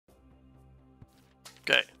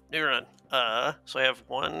Okay, new run. So I have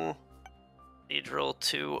one cathedral,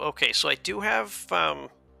 two. Okay, so I do have,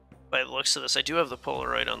 by the looks of this, I do have the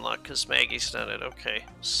Polaroid unlocked because Maggie's done it. Okay,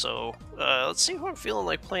 so let's see who I'm feeling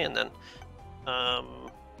like playing then.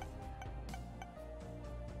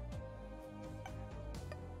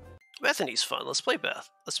 Bethany's fun. Let's play Beth.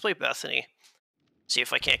 Let's play Bethany. See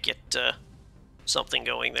if I can't get something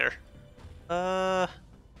going there.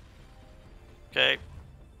 Okay.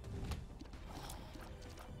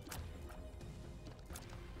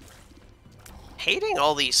 Hating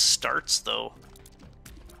all these starts though.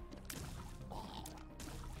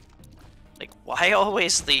 Like, why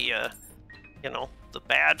always the, you know, the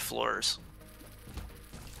bad floors?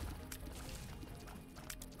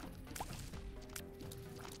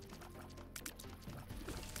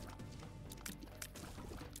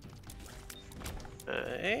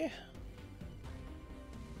 Okay.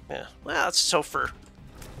 Yeah, well, that's so for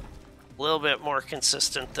a little bit more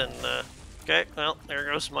consistent than, okay, well,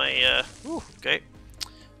 there goes my, okay.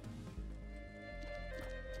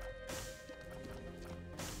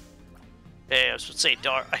 Hey, I was supposed to say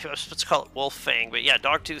dog, I was supposed to call it Wolf Fang, but yeah,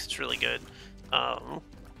 Dogtooth is really good.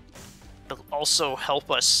 It'll also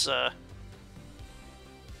help us,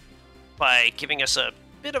 by giving us a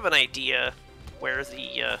bit of an idea where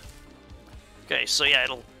the, okay, so yeah,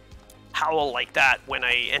 it'll howl like that when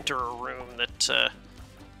I enter a room that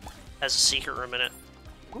has a secret room in it.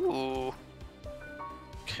 Ooh.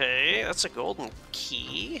 Okay, that's a golden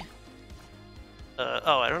key.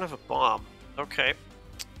 Oh, I don't have a bomb. Okay.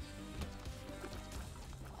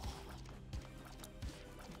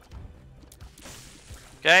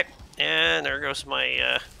 Okay, and there goes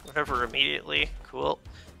my whatever immediately. Cool.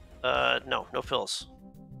 No pills.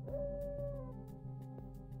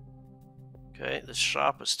 Okay, this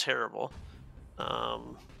shop is terrible.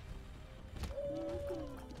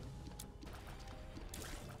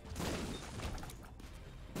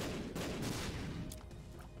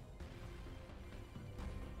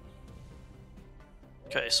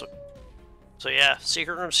 Okay, so yeah,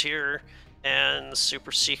 secret room's here, and the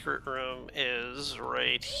super secret room is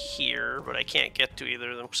right here, but I can't get to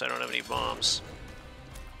either of them because I don't have any bombs.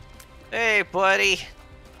 Hey, buddy!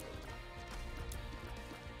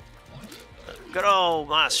 Good old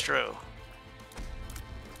Mastro.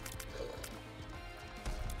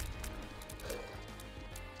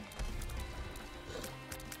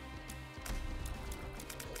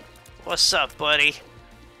 What's up, buddy?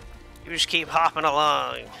 You just keep hopping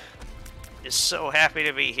along. Just so happy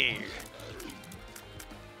to be here.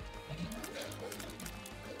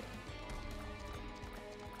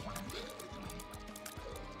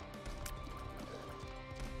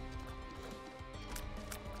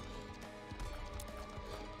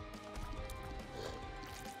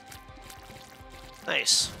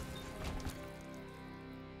 Nice.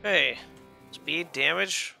 Hey, speed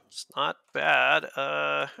damage. It's not bad.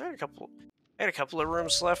 I had a couple of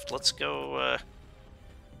rooms left. Let's go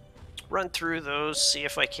run through those. See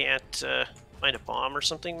if I can't find a bomb or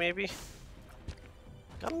something. Maybe.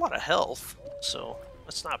 Got a lot of health, so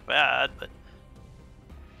that's not bad. But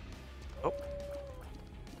oh,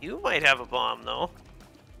 you might have a bomb though.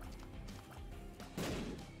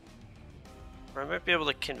 Or I might be able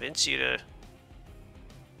to convince you to.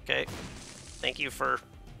 Okay. Thank you for.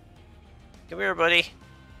 Come here, buddy.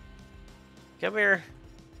 Come here.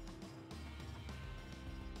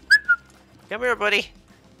 Come here, buddy.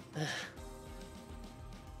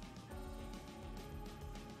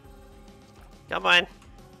 Come on.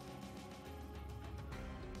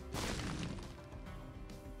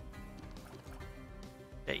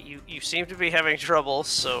 Hey, you seem to be having trouble,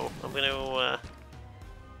 so I'm gonna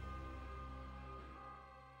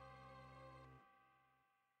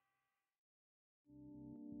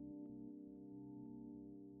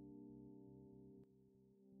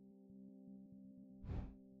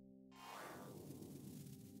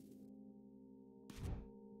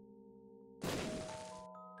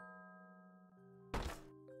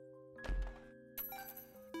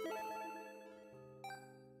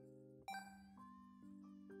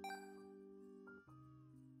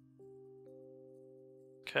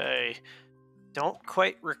okay. Don't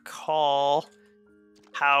quite recall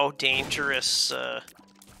how dangerous the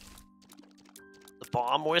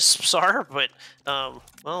bomb wisps are, but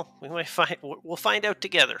well, we might find. We'll find out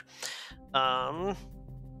together. No.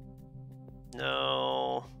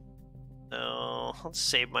 Let's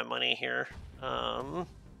save my money here.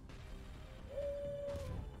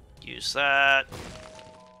 Use that.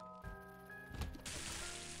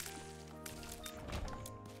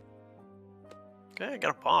 Okay, I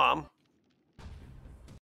got a bomb.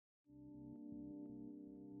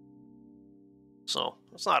 So,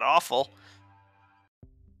 it's not awful.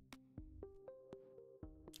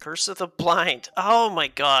 Curse of the Blind. Oh my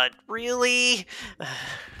god, really?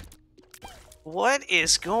 What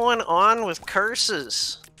is going on with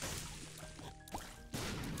curses?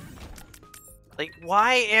 Like,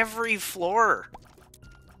 why every floor?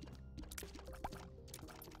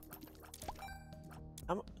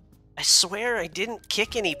 I swear I didn't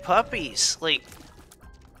kick any puppies. Like...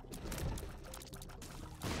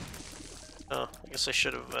 Oh, I guess I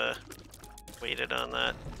should have waited on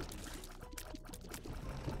that.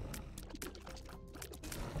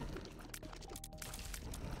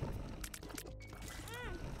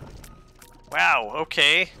 Wow,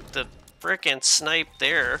 okay. The frickin' snipe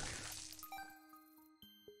there.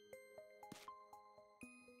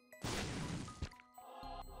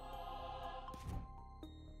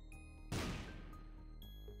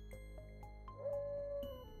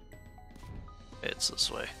 It's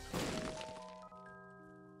this way.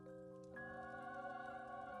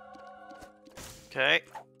 Okay.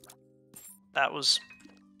 That was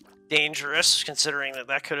dangerous, considering that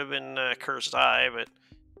that could have been Cursed Eye, but...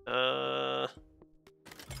 I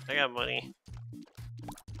got money.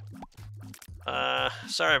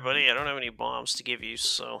 Sorry, buddy, I don't have any bombs to give you,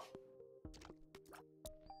 so...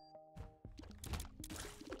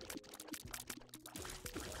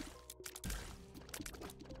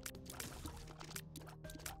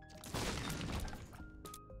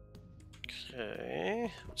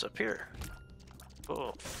 Okay, what's up here?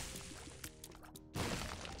 Oh.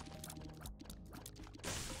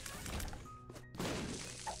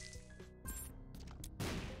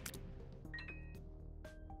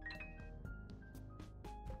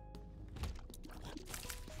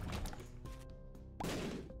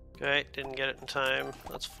 Okay, didn't get it in time.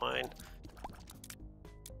 That's fine.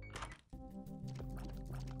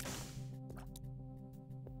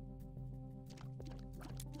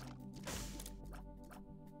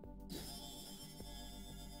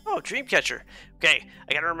 Oh, Dreamcatcher. Okay,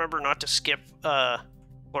 I gotta remember not to skip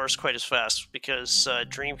floors quite as fast, because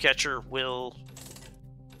Dreamcatcher will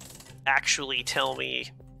actually tell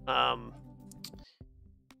me,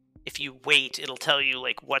 if you wait, it'll tell you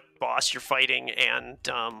like what boss you're fighting and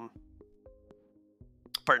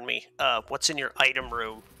pardon me, what's in your item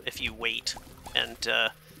room if you wait, and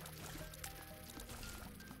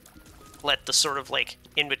let the sort of like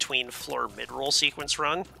in between floor mid-roll sequence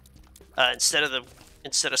run.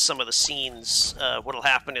 Instead of some of the scenes, what'll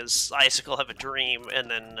happen is Isaac will have a dream, and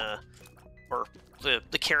then or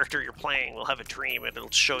the character you're playing will have a dream, and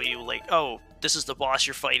it'll show you like, oh, this is the boss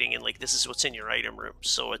you're fighting, and like this is what's in your item room.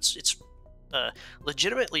 So it's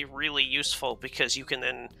legitimately really useful, because you can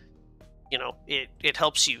then, you know, it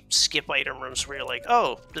helps you skip item rooms where you're like,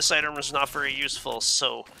 oh, this item is not very useful,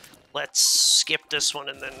 so let's skip this one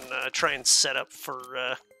and then try and set up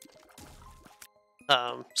for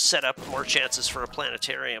set up more chances for a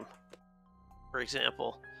planetarium, for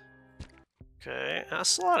example. Okay,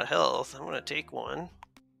 that's a lot of health. I'm gonna take one.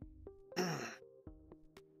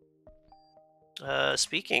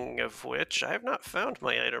 Speaking of which, I have not found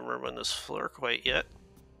my item room on this floor quite yet,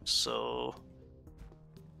 so...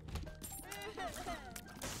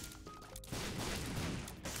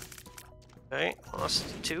 Okay, lost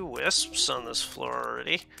 2 wisps on this floor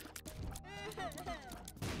already.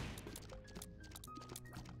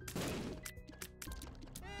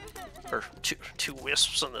 Or two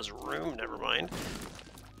wisps on this room, never mind.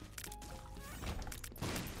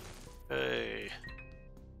 Okay.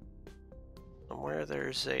 Somewhere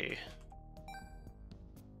there's a...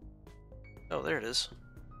 Oh, there it is.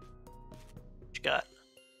 What you got?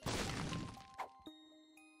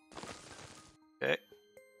 Okay.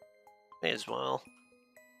 May as well.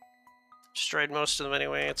 Destroyed most of them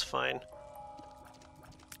anyway, it's fine.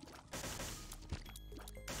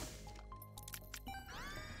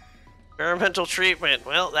 Experimental treatment.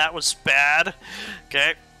 Well, that was bad.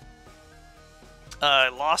 Okay. I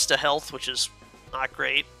lost a health, which is not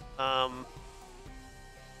great.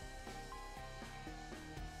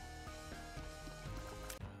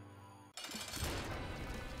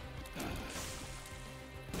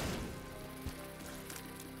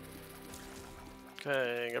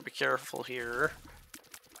 Okay, gotta be careful here.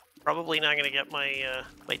 Probably not gonna get my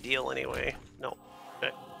my deal anyway. No.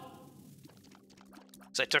 Okay.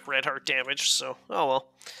 Because I took red heart damage, so oh well.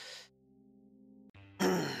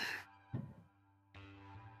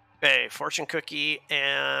 Okay, fortune cookie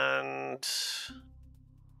and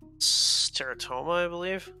teratoma, I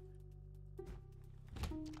believe.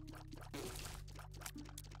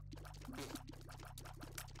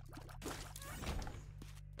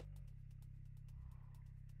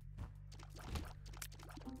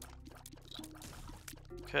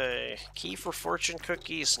 Okay, key for fortune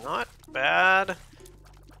cookies, not bad.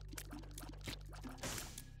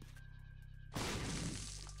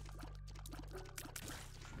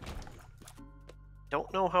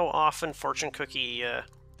 Don't know how often fortune cookie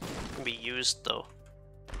can be used though.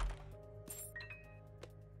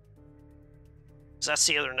 So that's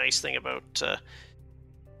the other nice thing about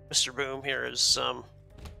Mr. Boom here is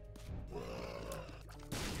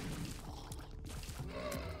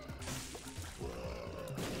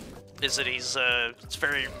that he's it's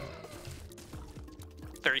very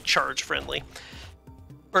charge friendly.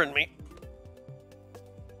 Pardon me.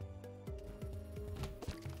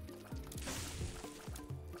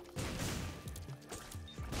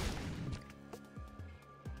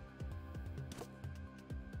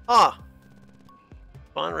 Ah.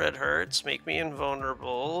 Spawn red hearts, make me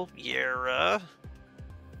invulnerable. Yera.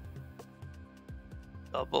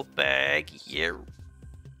 Double bag. Yeah.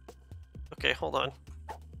 Okay, hold on.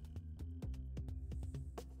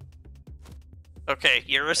 Okay,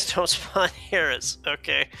 Yeras don't spawn Yeras.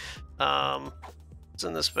 Okay. What's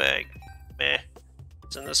in this bag? Meh.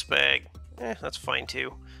 What's in this bag? Eh, that's fine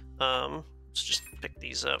too. Let's just pick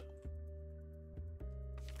these up.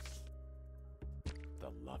 The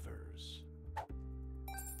lovers.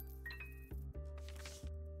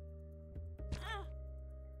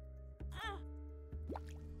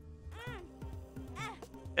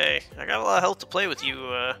 Hey, I got a lot of health to play with you,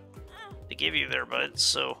 to give you there, bud,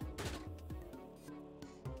 so...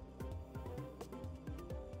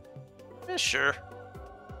 Yeah, sure.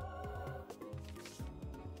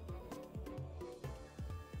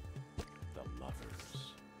 The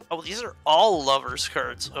lovers. Oh, these are all lovers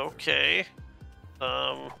cards. Okay.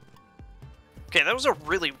 Okay, that was a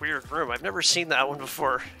really weird room. I've never seen that one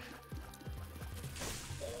before.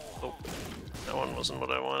 Oh, that one wasn't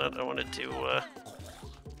what I wanted. I wanted to,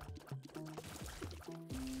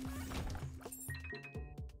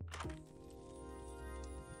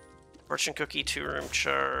 Fortune cookie 2-room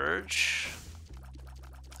charge.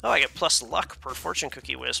 Oh, I get plus luck per fortune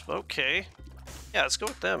cookie wisp. Okay. Yeah, let's go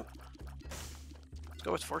with them. Let's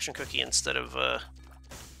go with fortune cookie instead of,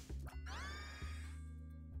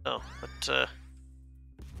 oh, but,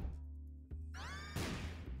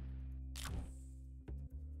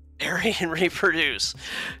 marry and reproduce.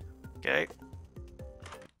 Okay.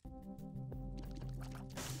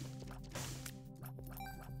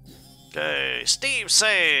 Okay, Steve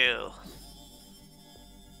Sale.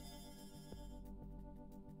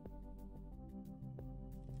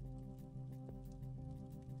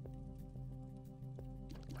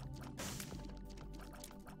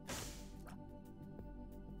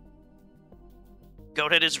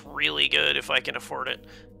 Goathead is really good if I can afford it.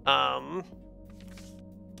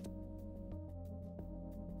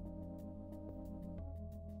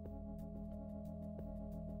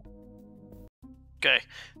 Okay,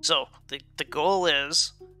 so the goal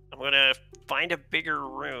is I'm gonna find a bigger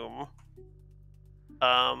room,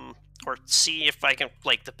 or see if I can,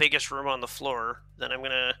 like, the biggest room on the floor. Then I'm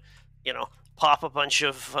gonna, you know, pop a bunch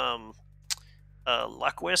of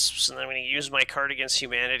luck wisps, and then I'm gonna use my card against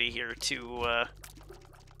humanity here to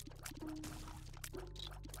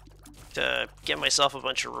get myself a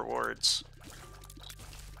bunch of rewards,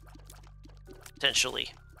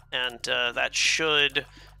 potentially, and that should.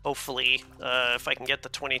 Hopefully, if I can get the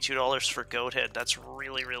 $22 for Goathead, that's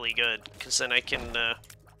really, really good, because then I can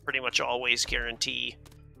pretty much always guarantee...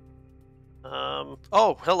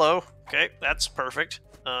 oh, hello. Okay, that's perfect.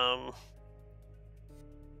 Ow!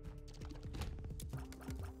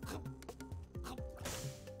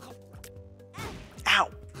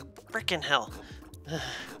 Frickin' hell.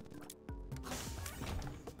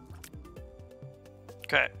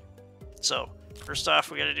 Okay, so, first off,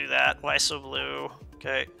 we gotta do that. Why so blue?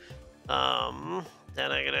 Okay,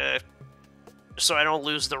 then I gotta, so I don't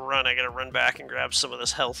lose the run, I gotta run back and grab some of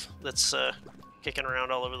this health that's kicking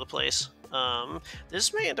around all over the place.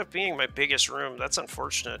 This may end up being my biggest room. That's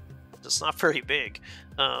unfortunate. It's not very big,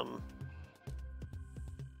 but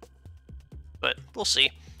we'll see.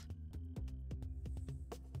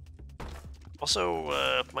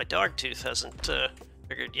 Also, my dog tooth hasn't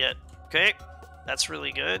figured yet. Okay, that's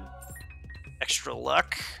really good. Extra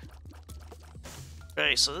luck.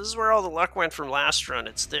 Okay, so this is where all the luck went from last run.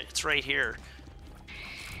 It's right here.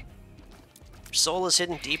 Your soul is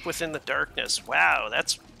hidden deep within the darkness. Wow,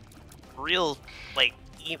 that's real, like,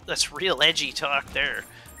 that's real edgy talk there.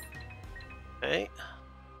 Okay.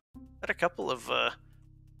 Got a couple of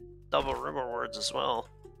double room rewards as well.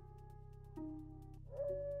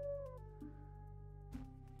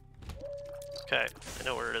 Okay, I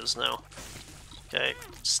know where it is now. Okay,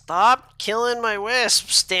 stop killing my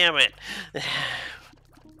wisps, damn it!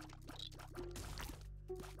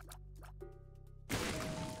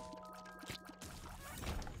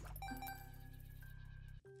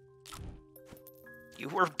 You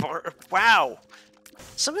were wow.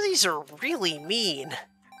 Some of these are really mean.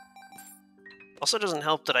 Also doesn't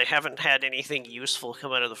help that I haven't had anything useful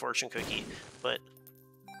come out of the fortune cookie, but...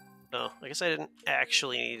 Oh, I guess I didn't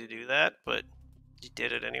actually need to do that, but you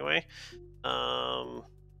did it anyway.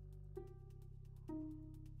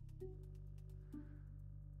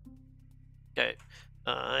 Okay.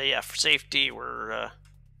 Yeah, for safety, we're...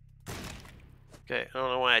 Okay, I don't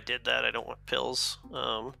know why I did that. I don't want pills.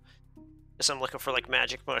 Guess I'm looking for, like,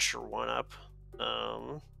 magic mush or 1-up.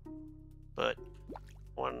 But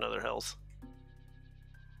I want another health.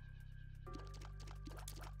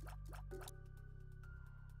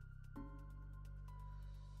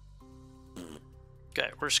 Okay,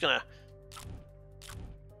 we're just gonna...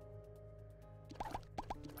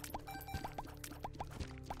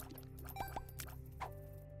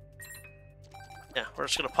 Yeah, we're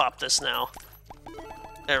just gonna pop this now.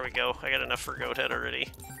 There we go. I got enough for goat head already.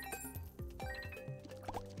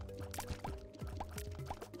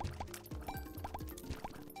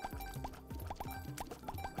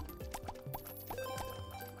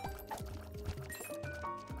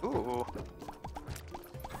 Ooh.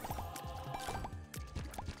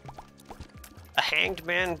 A hanged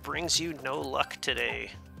man brings you no luck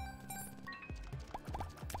today.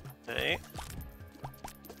 Okay.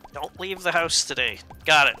 Don't leave the house today.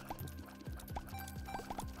 Got it.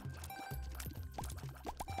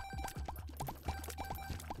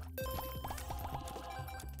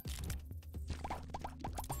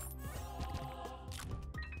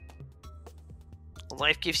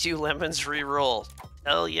 Life gives you lemons, re-roll.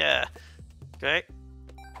 Hell yeah. Okay.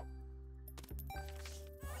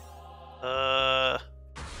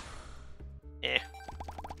 Eh.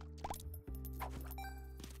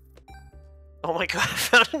 Oh my god, I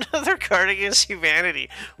found another card against humanity.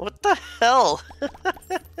 What the hell?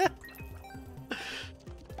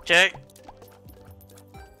 Okay.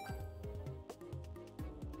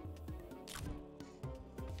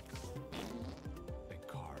 A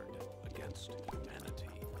card against humanity.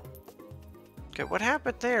 Okay, what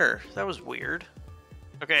happened there? That was weird.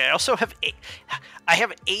 Okay, I also have I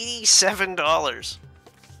have $87.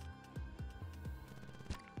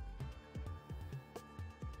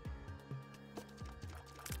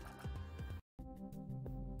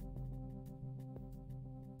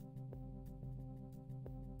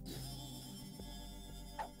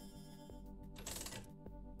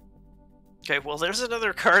 Okay, well, there's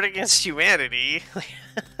another card against humanity.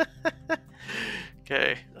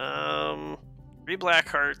 Okay, 3 black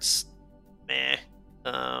hearts. Meh.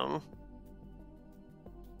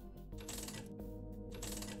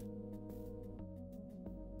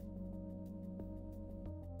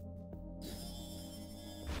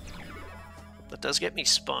 That does get me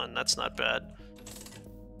spun. That's not bad.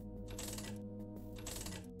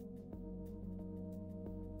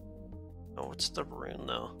 Oh, what's the rune,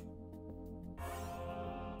 though?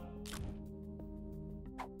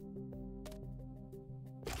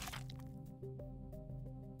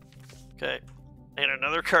 Okay. And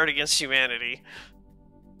another card against humanity.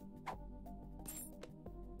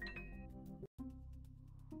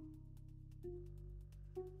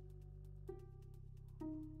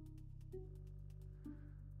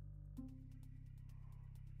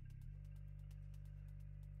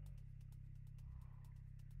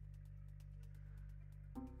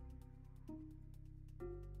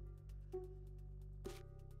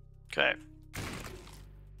 Okay.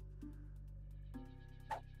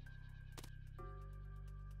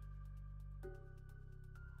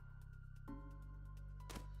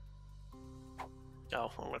 Oh,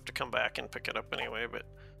 I'm gonna have to come back and pick it up anyway, but...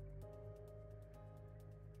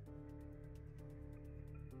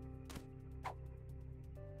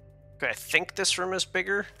 Okay, I think this room is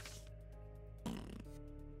bigger. A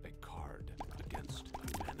card against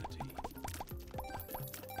humanity.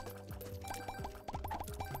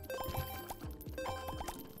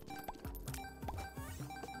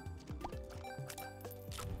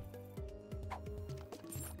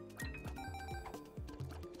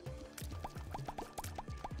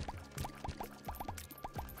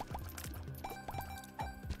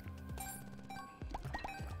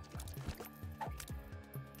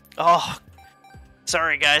 Oh,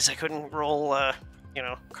 sorry guys, I couldn't roll, you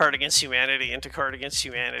know, card against humanity into card against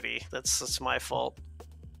humanity. That's my fault.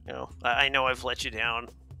 You know, I know I've let you down,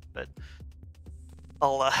 but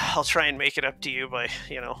I'll try and make it up to you by,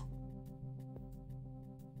 you know.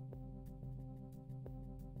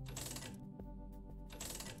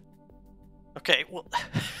 Okay, well,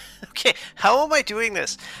 okay, how am I doing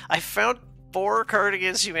this? I found 4 card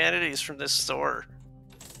against humanities from this store.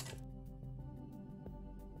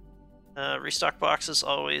 Restock boxes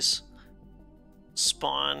always.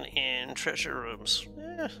 spawn in treasure rooms.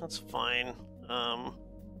 That's fine.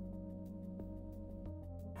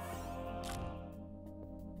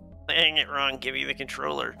 Playing it wrong, give me the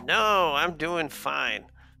controller. No, I'm doing fine.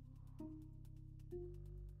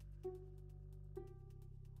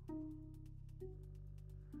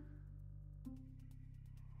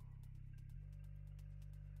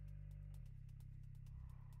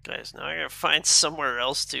 Guys, now I gotta find somewhere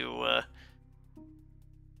else to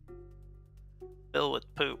fill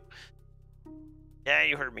with poop. Yeah,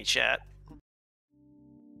 you heard me, chat.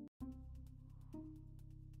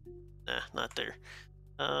 Nah, not there.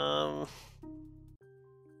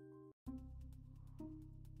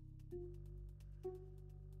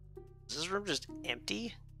 Is this room just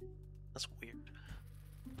empty? That's weird.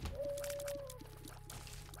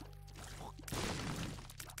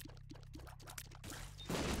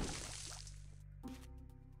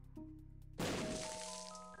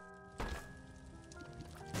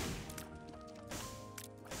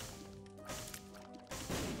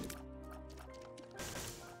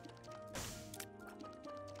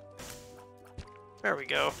 There we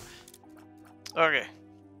go. Okay.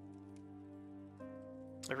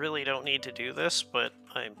 I really don't need to do this, but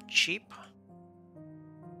I'm cheap.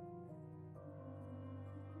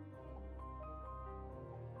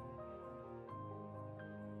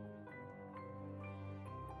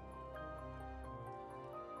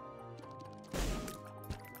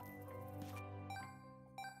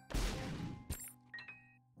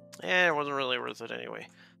 It wasn't really worth it anyway.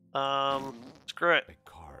 Screw it. A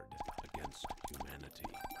card against humanity.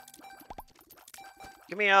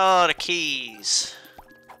 Give me all the keys.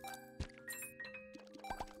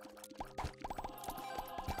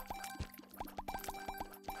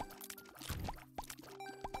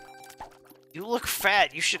 You look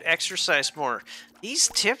fat. You should exercise more. These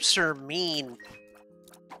tips are mean.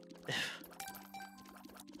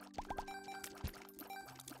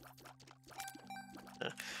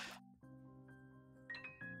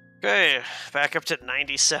 Okay, back up to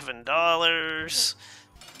 $97.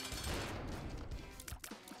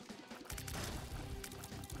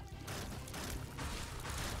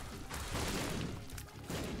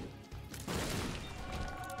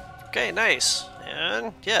 Okay, nice.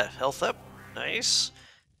 And yeah, health up. Nice.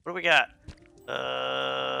 What do we got?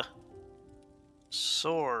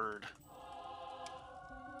 Sword.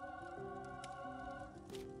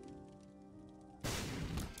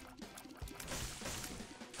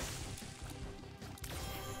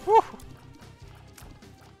 Woo!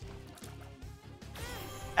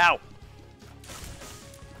 Ow.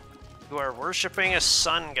 You are worshipping a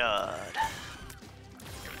sun god.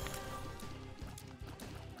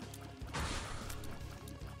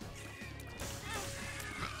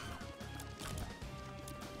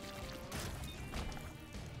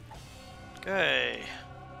 Okay.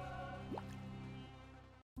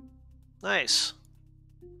 Nice.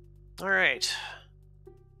 All right.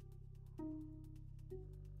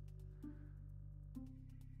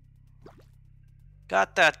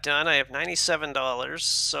 Got that done. I have $97.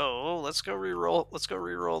 So let's go reroll. Let's go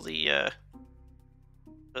reroll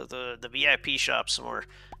the VIP shop some more.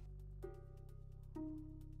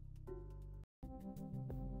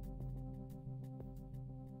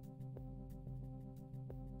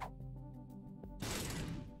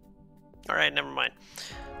 All right, never mind.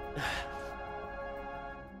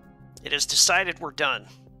 It is decided we're done.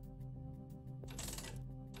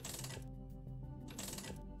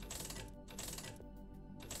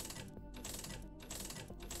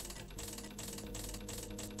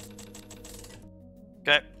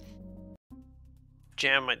 Okay.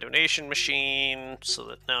 Jam my donation machine so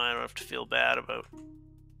that now I don't have to feel bad about.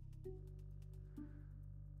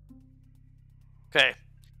 Okay.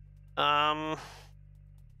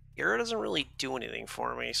 Hero doesn't really do anything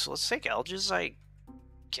for me, so let's take Alges, I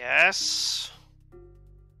guess.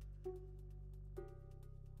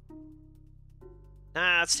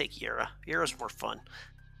 Nah, let's take Yera. Yera's more fun.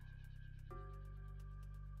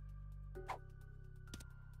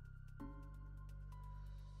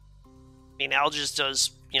 I mean, Alges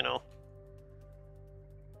does, you know,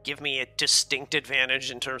 give me a distinct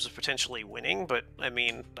advantage in terms of potentially winning, but, I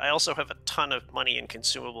mean, I also have a ton of money and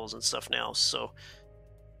consumables and stuff now, so...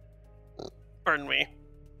 Pardon me.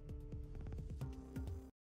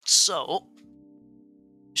 So...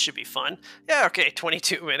 should be fun. Yeah, okay,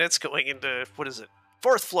 22 minutes going into, what is it?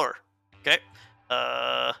 4th floor. Okay.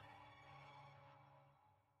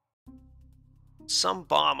 Some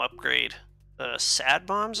bomb upgrade. Sad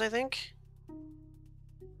bombs, I think?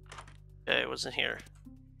 Okay, it wasn't here.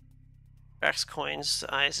 Tracks coins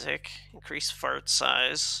to Isaac. Increase fart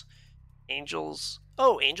size. Angels.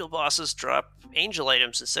 Oh, angel bosses drop angel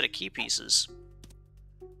items instead of key pieces.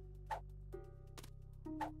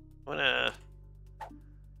 I'm gonna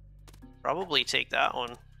probably take that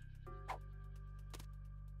one.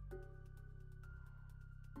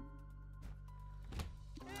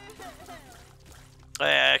 I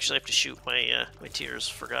actually have to shoot my my tears.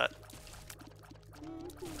 Forgot.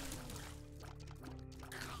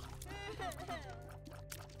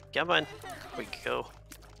 Come on, we go.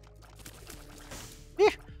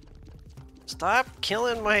 Stop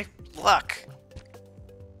killing my luck.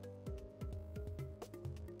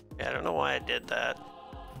 Yeah, I don't know why I did that.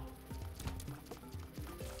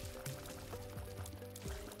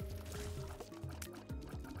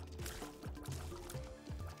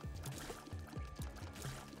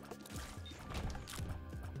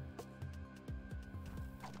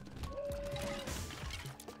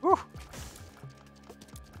 Whew.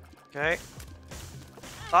 Okay.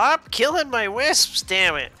 Stop killing my wisps,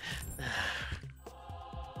 damn it.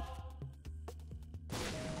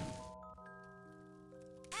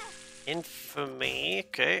 Infamy.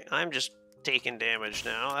 Okay, I'm just taking damage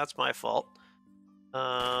now. That's my fault.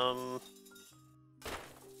 Don't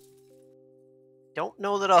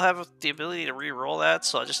know that I'll have the ability to re-roll that,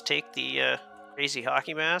 so I'll just take the crazy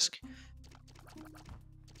hockey mask.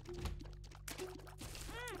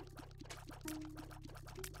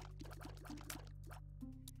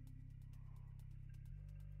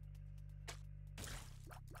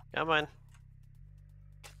 Come on.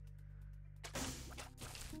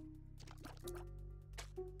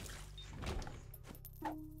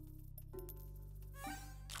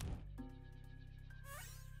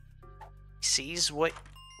 Sees what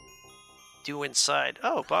do inside.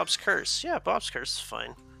 Oh, Bob's Curse. Yeah, Bob's Curse is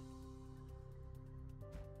fine.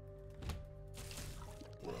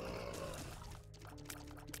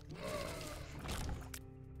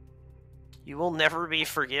 You will never be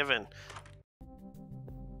forgiven.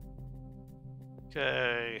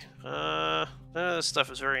 Okay. This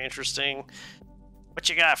stuff is very interesting. What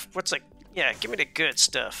you got? What's like? Yeah, give me the good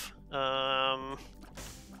stuff.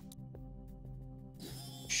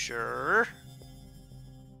 Sure.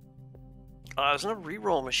 There's no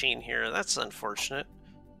reroll machine here. That's unfortunate.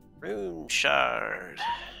 Rune Shard.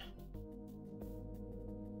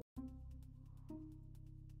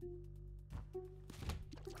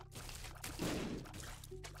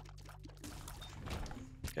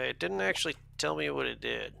 Okay, it didn't actually tell me what it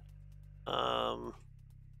did. I'm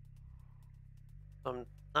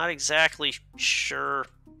not exactly sure.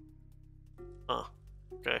 Huh.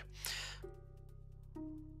 Okay.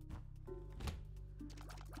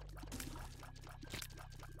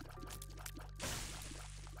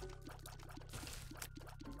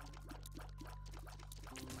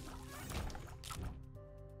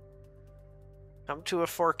 Come to a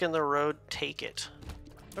fork in the road, take it.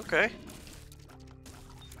 Okay.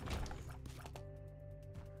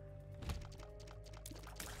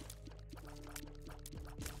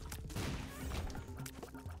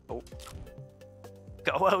 Oh.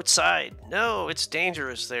 Go outside. No, it's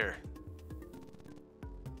dangerous there.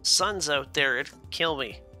 Sun's out there, it'll kill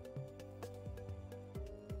me.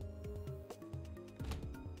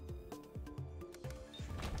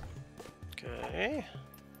 Okay.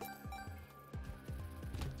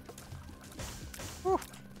 Whew.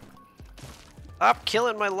 Stop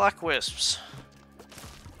killing my luck wisps.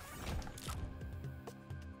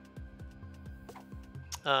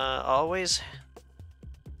 Always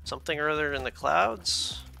something or other in the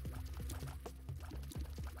clouds.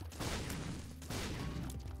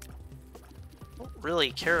 Don't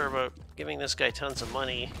really care about giving this guy tons of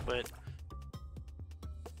money, but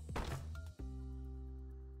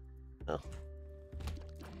oh.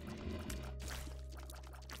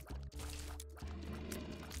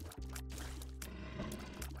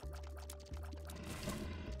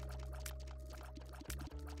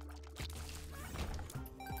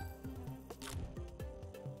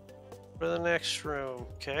 For the next room,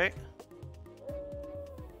 okay.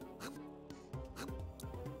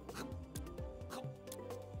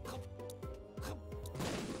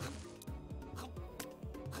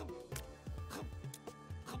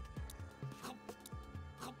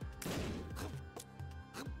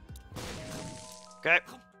 Okay.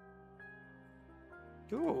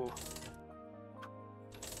 Ooh.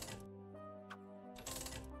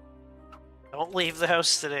 Don't leave the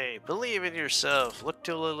house today. Believe in yourself. Look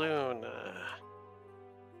to Laloon.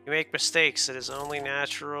 You make mistakes. It is only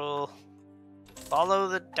natural. Follow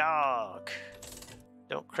the dog.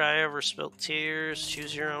 Don't cry over spilt tears.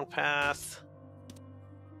 Choose your own path.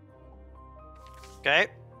 Okay.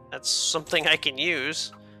 That's something I can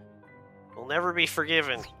use. Will never be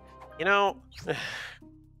forgiven. You know,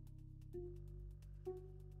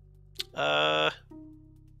 I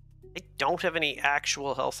don't have any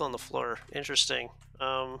actual health on the floor. Interesting.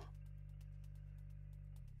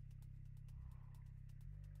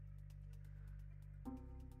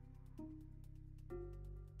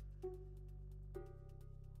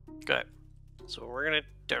 Okay. So what we're gonna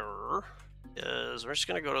do is we're just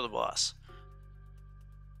gonna go to the boss.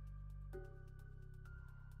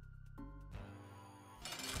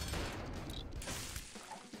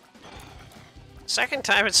 Second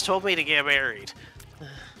time it's told me to get married.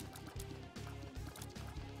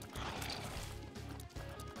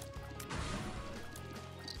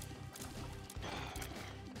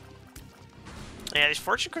 Yeah, these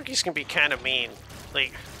fortune cookies can be kind of mean.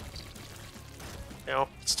 Like, you know,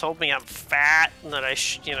 it's told me I'm fat and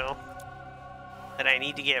that you know, that I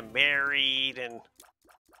need to get married and,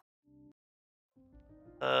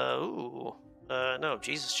 no,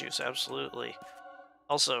 Jesus juice, absolutely.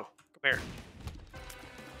 Also, come here.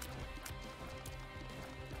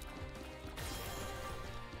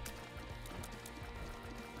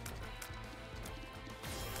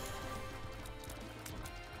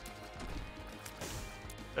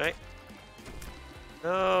 Right?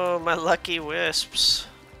 Oh, my lucky wisps.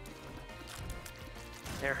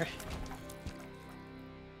 There.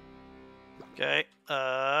 Okay.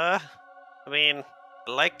 I mean,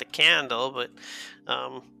 I like the candle, but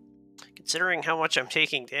considering how much I'm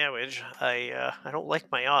taking damage, I don't like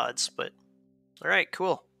my odds. But all right,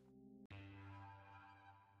 cool.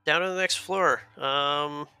 Down to the next floor.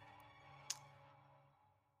 I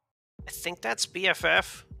think that's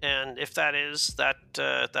BFF, and if that is, that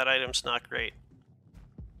item's not great.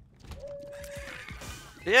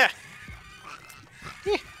 Yeah.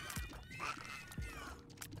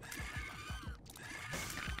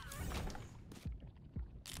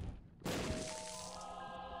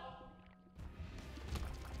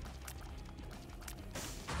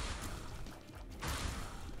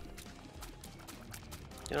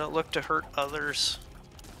 Do not look to hurt others.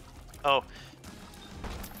 Oh.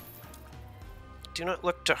 Do not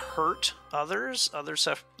look to hurt others. Others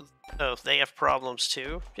have... Oh, they have problems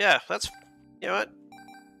too. Yeah, that's... You know what?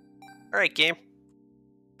 Alright, game.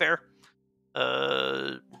 Fair.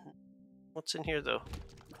 What's in here, though?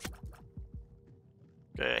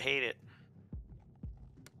 I hate it.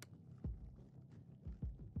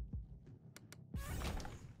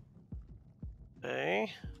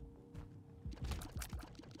 Okay.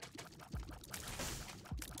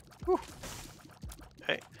 Whew.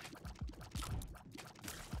 Okay.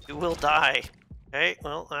 You will die. Okay,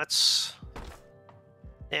 well, that's...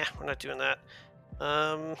 Yeah, we're not doing that.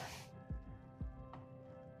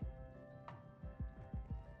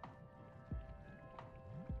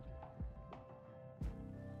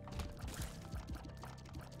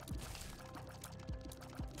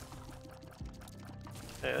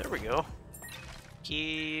 There we go.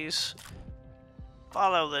 Keys.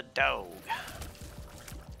 Follow the dog.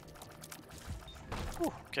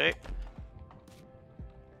 Whew, okay.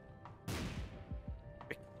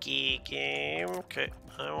 Tricky game. Okay,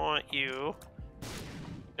 I want you.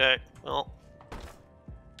 Okay, well,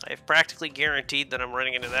 I've practically guaranteed that I'm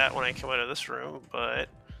running into that when I come out of this room, but...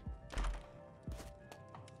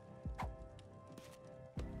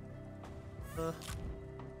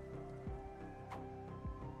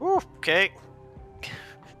 Whew, okay.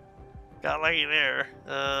 Got lucky there.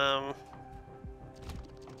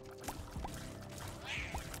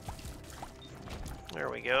 There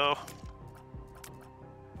we go.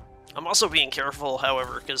 I'm also being careful,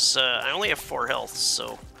 however, because I only have 4 health,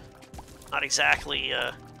 so not exactly,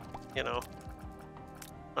 you know,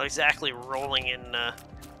 not exactly rolling in,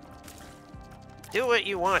 do what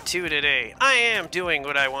you want to today. I am doing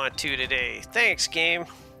what I want to today. Thanks, game.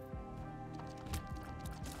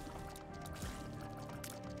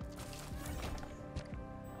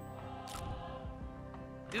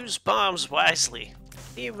 Use bombs wisely.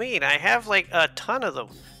 What do you mean? I have, like, a ton of them.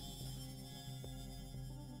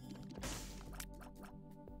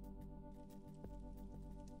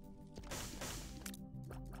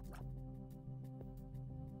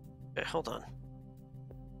 Okay, hold on.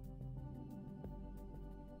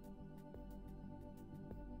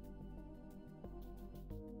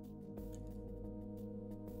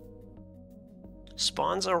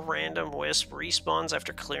 Spawns a random wisp, respawns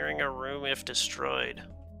after clearing a room if destroyed.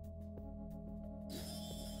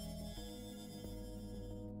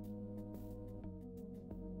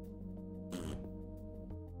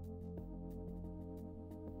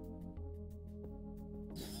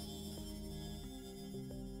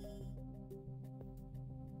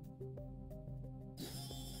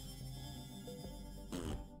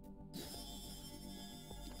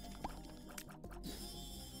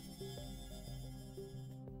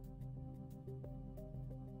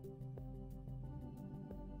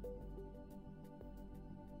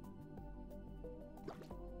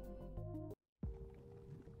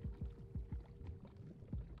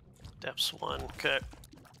 Depths 1. Okay.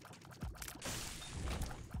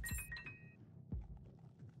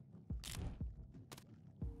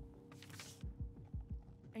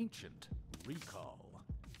 Ancient recall.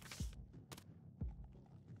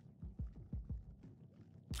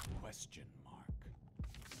 Question mark.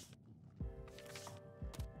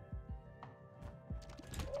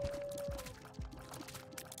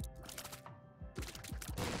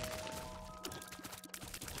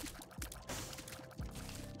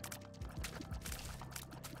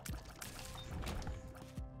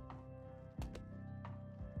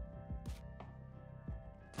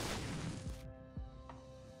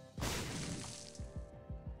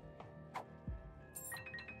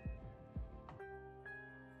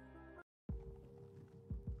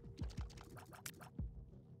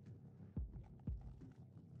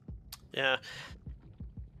 Yeah.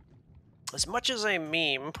 As much as I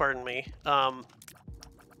meme, pardon me, I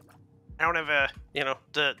don't have a,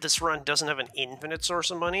 this run doesn't have an infinite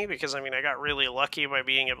source of money because, I mean, I got really lucky by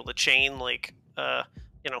being able to chain, like,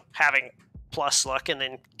 having plus luck and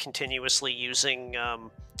then continuously using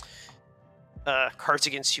Cards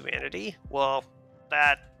Against Humanity. Well,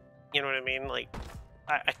 that, you know what I mean? Like,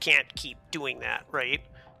 I can't keep doing that, right?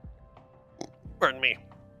 Pardon me.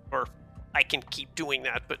 Or I can keep doing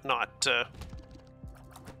that, but not,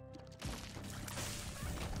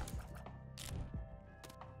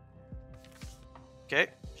 Okay,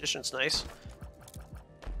 Magician's nice.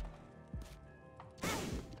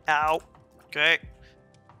 Ow. Okay.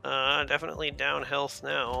 Definitely down health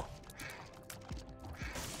now.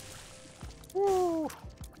 Woo.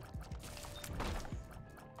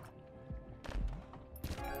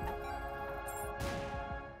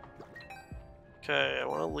 Okay, I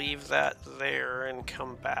want to leave that there and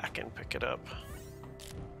come back and pick it up.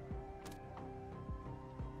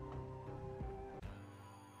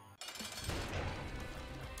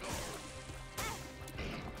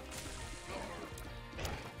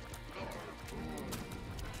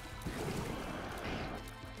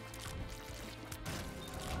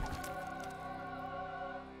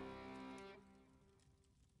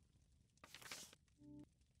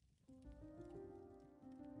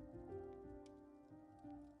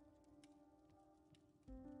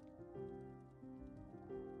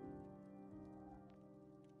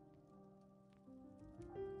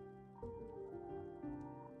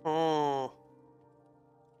 Hmm.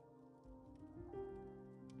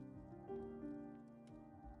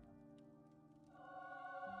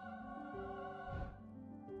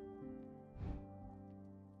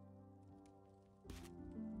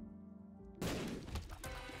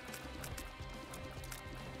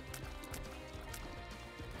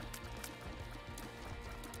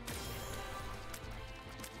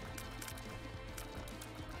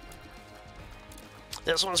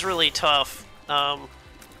 This one's really tough.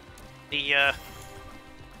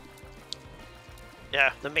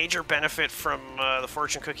 The major benefit from the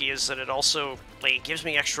fortune cookie is that it also, like, it gives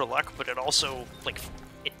me extra luck, but it also, like,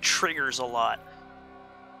 it triggers a lot.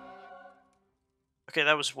 Okay,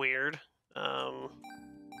 that was weird.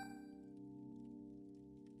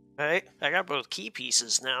 Okay, I got both key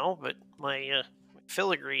pieces now, but my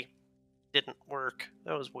filigree didn't work.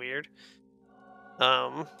 That was weird.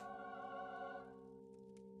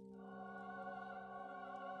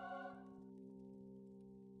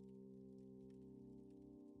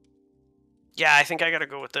 Yeah, I think I gotta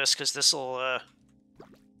go with this, because this'll,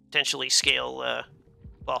 potentially scale,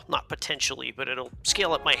 well, not potentially, but it'll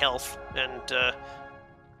scale up my health, and,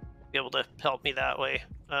 be able to help me that way.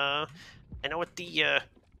 I know what it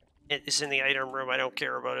is in the item room. I don't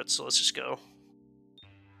care about it, so let's just go.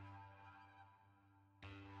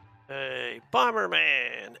 Hey,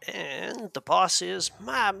 Bomberman! And the boss is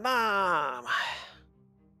my mom!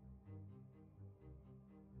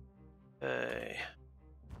 Hey.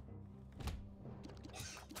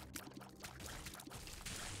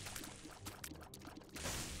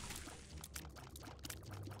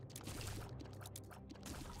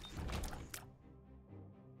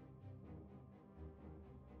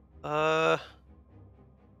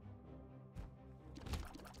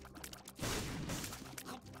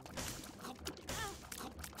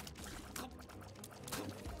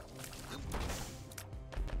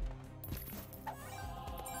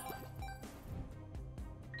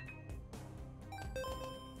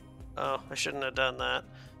 Oh, I shouldn't have done that.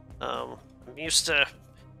 I'm used to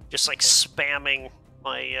just, like, spamming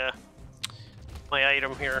my, my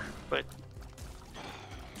item here, but...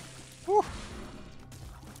 Whew.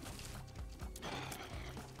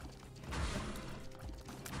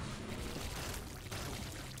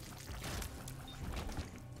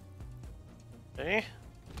 Okay.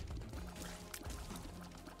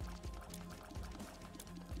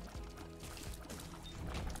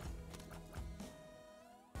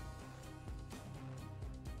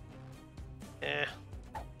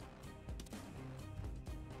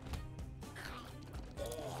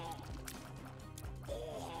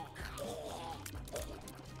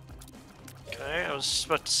 Okay, I was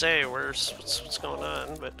about to say, what's going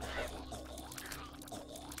on, but...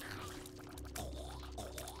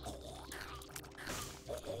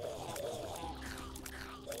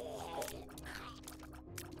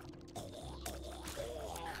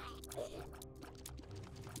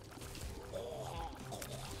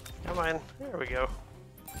 Come on, there we go.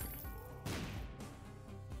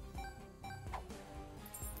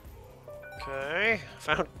 Okay,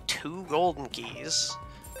 found 2 golden keys.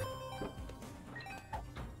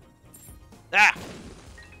 Ah!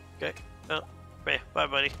 Okay, oh, bye,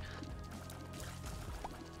 buddy.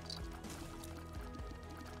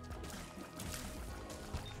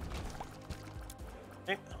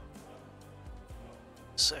 Okay.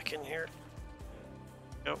 Second here.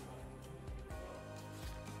 Go.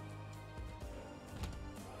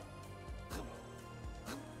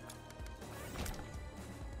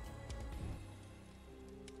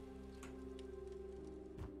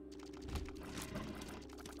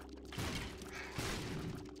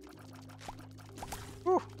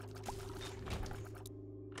 Whew.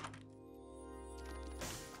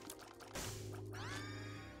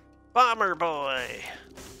 Bomber boy.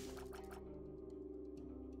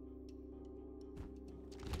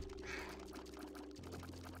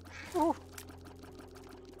 Whew.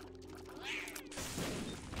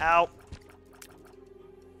 Ow.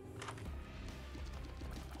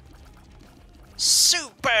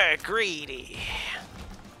 Super greedy.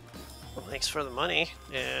 Well, thanks for the money.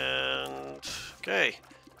 And okay.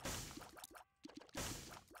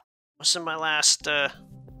 What's in my last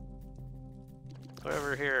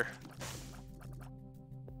whatever here?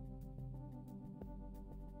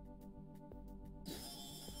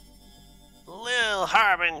 Lil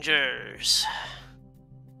Harbingers.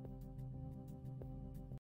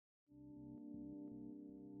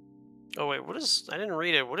 Oh wait, what is... I didn't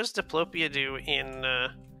read it. What does Diplopia do in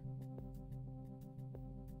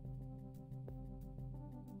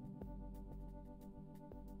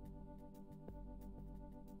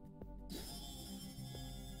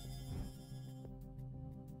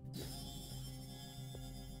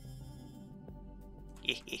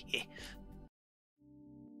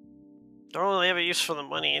Don't really have a use for the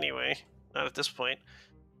money anyway. Not at this point.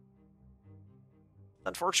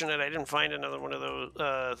 Unfortunate I didn't find another one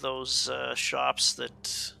of those shops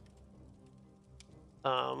that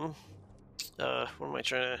what am I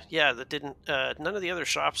trying to... Yeah, that didn't... none of the other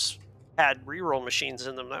shops had reroll machines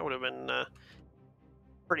in them. That would have been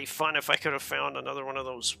pretty fun if I could have found another one of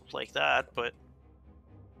those like that, but...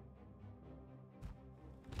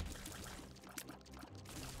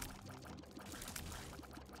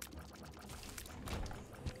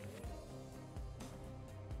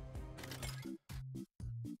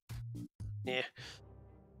 Yeah.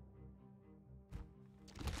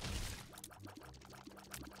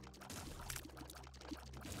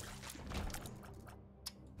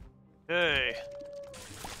 Okay.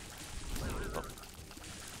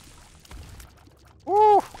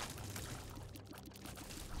 Oh.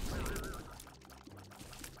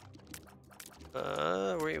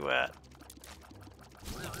 Woo! Where you at?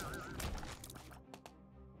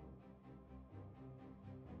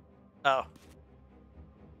 Oh.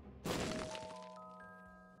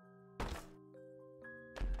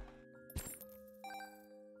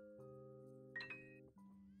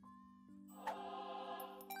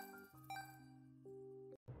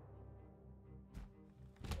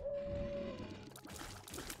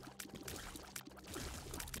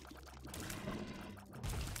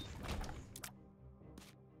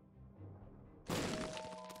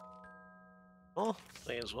 Well,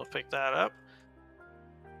 may as well pick that up.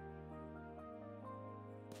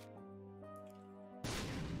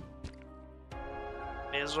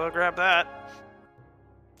 May as well grab that.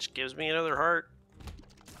 Which gives me another heart.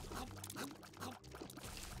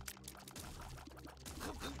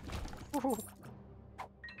 Woohoo.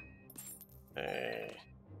 Hey.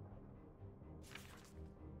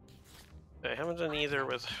 I haven't done either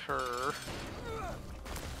with her.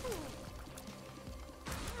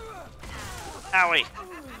 Owie!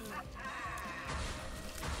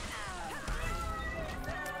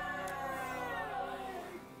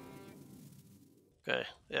 Okay,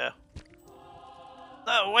 yeah.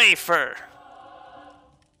 The wafer!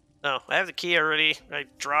 No, I have the key already. I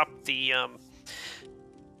dropped the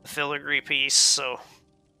filigree piece, so...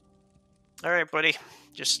 Alright, buddy.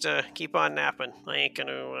 Just keep on napping. I ain't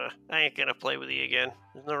gonna play with you again.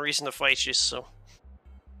 There's no reason to fight you, so...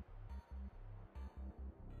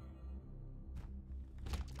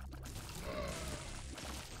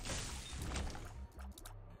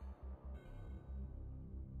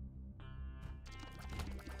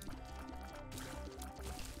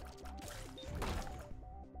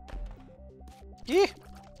 Yeah.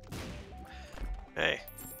 Hey.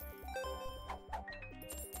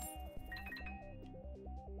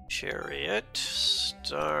 Chariot.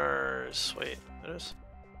 Stars. Wait, what is?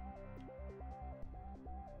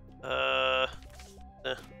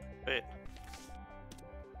 Wait.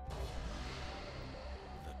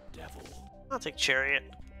 The devil. I'll take chariot.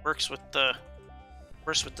 Works with the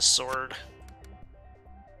sword.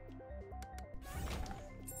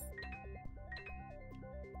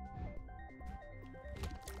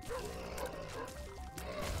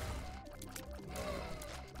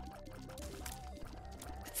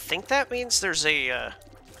 I think that means there's a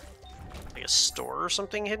like a store or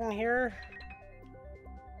something hidden here.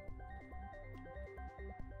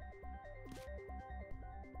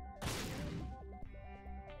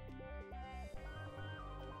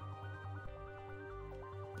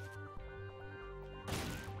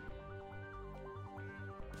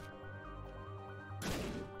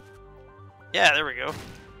 Yeah, there we go.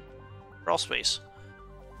 Crawl space.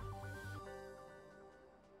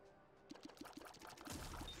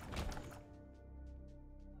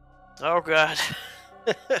 Oh god.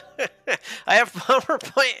 I have Bomber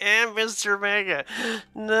Point and Mr. Mega.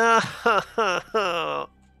 No.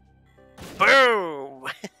 Boom.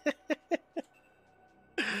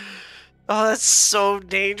 Oh, that's so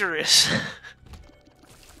dangerous.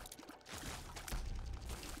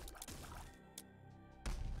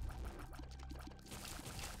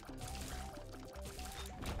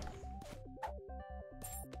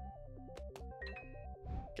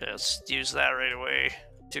 Okay, let's use that right away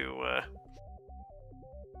to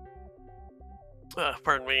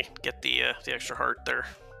pardon me, get the extra heart there.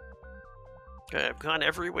 Okay, I've gone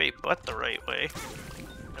every way but the right way.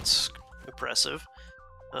 That's impressive.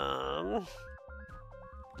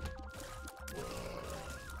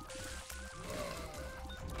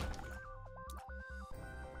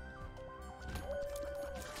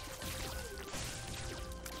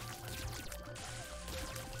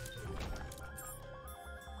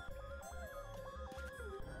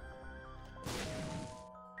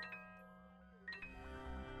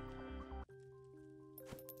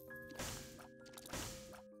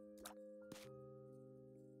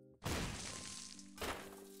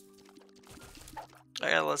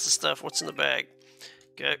 I got lots of stuff. What's in the bag?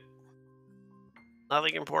 Okay.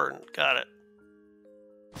 Nothing important. Got it.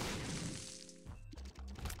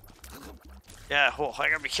 Yeah, well, I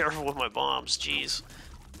gotta be careful with my bombs. Jeez.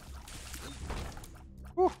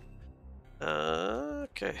 Whew.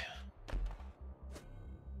 Okay.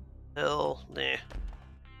 Hell, nah.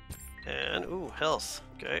 And, ooh, health.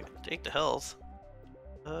 Okay, take the health.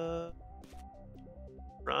 Run.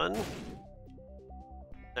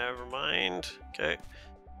 Never mind. Okay.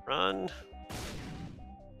 Run.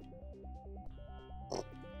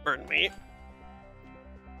 Pardon me.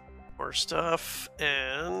 More stuff,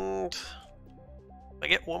 and if I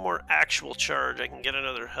get one more actual charge, I can get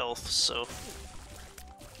another health, so...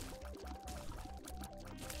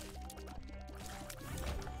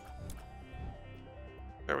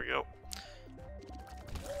 There we go.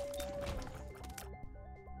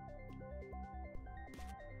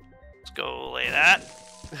 Let's go lay that.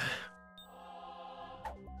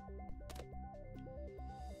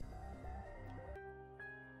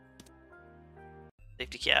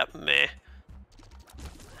 Safety cap, meh.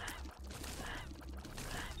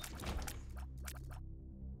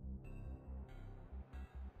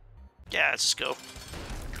 Yeah, let's just go.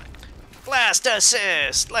 Blast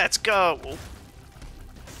assist! Let's go!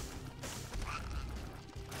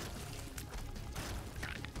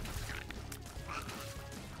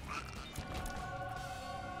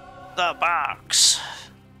 The box.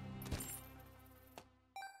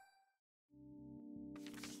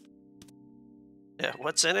 Yeah,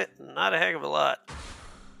 what's in it? Not a heck of a lot.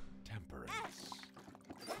 Temperance.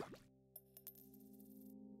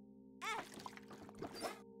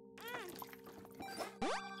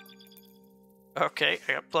 Okay,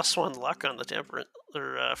 I got +1 luck on the temperance,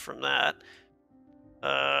 or from that.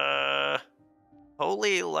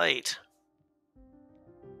 Holy light.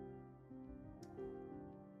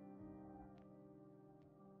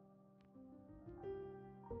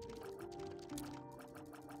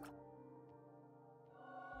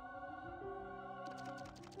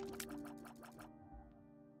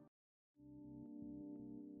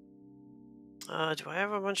 Do I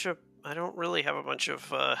have a bunch of... I don't really have a bunch of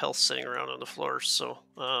health sitting around on the floor, so...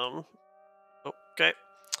 okay.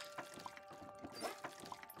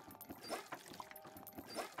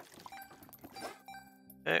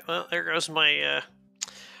 Okay, well, there goes my...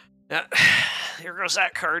 yeah, here goes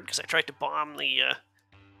that card, because I tried to bomb the...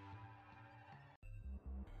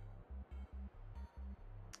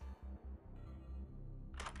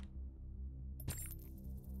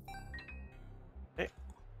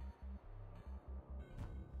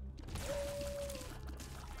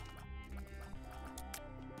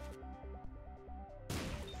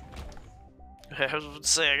 I was going to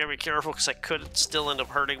say, I gotta be careful because I could still end up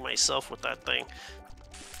hurting myself with that thing.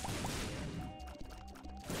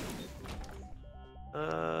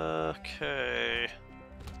 Okay.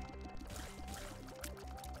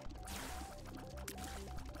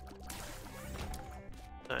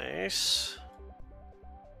 Nice.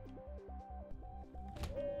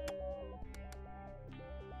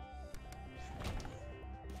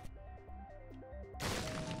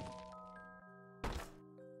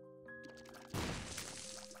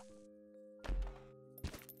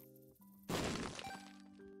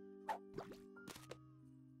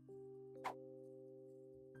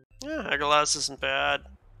 Yeah, Agalaus isn't bad.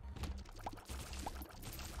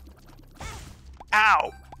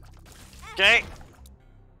 Ow! Okay.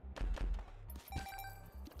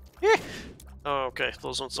 Yeah. Oh, okay.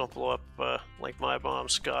 Those ones don't blow up like my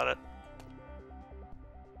bombs. Got it.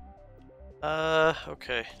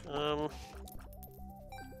 Okay.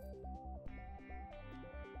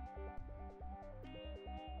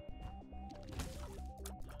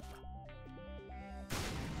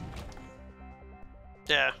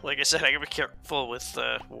 Yeah, like I said, I gotta be careful with,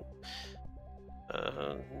 um,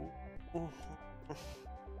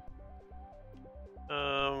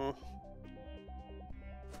 uh,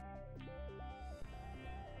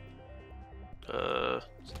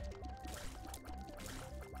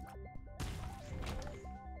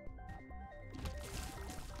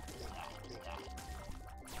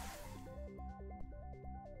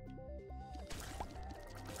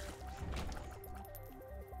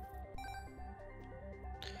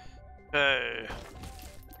 okay.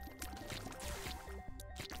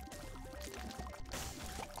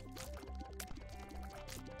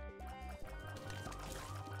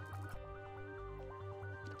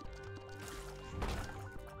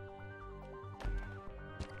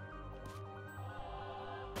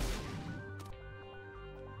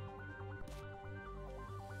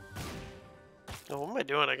 Oh, what am I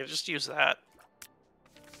doing? I can just use that.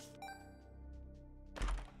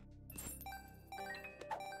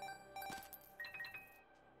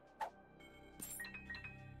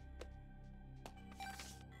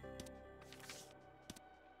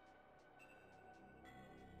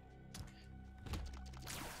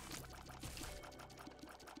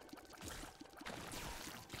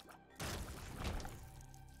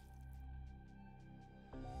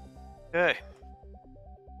 Okay.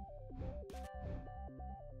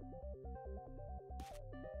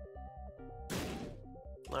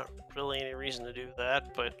 Not really any reason to do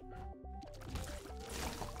that, but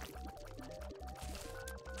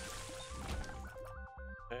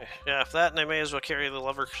okay. Yeah, if that, and I may as well carry the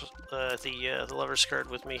the lever's card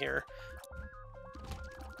with me here.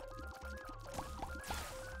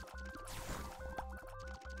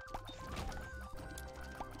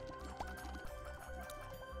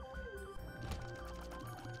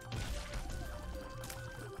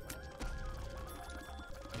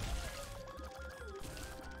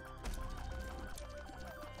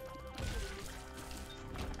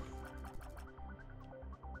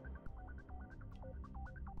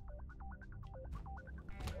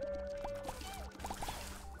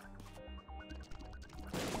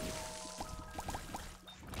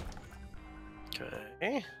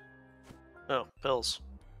 Okay. Oh, pills.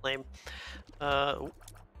 Lame. Ooh,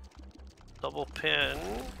 double pin.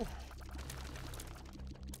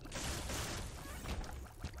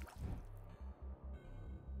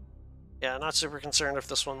 Yeah, not super concerned if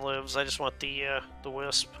this one lives. I just want the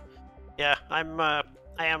wisp. Yeah, I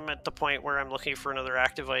am at the point where I'm looking for another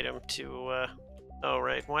active item to. Oh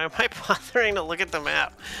right, why am I bothering to look at the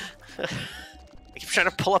map? I keep trying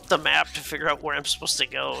to pull up the map to figure out where I'm supposed to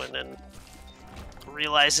go, and then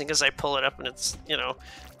realizing as I pull it up, and it's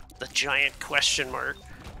the giant question mark.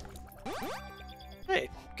 Hey,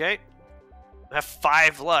 okay, I have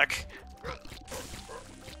 5 luck.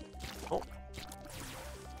 Oh.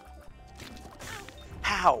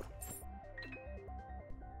 How?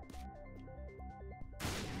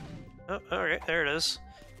 Oh, alright, there it is.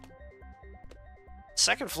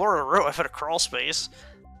 Second floor in a row, I've had a crawl space.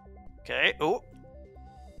 Okay, oh.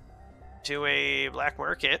 To a black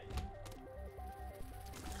market.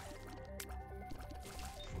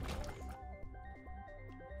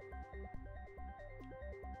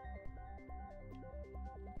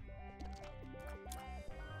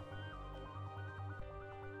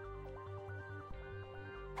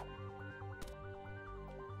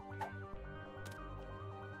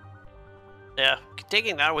 Yeah,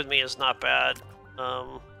 taking that with me is not bad.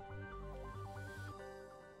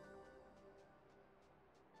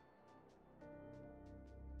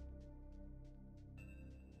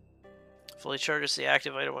 Fully charges the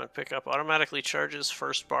active item on pickup. Automatically charges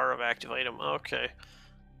first bar of active item. Okay.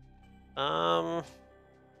 9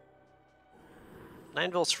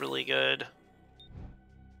 volts really good.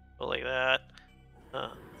 Go like that.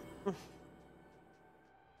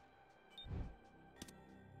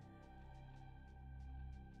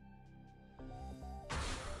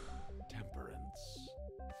 Temperance.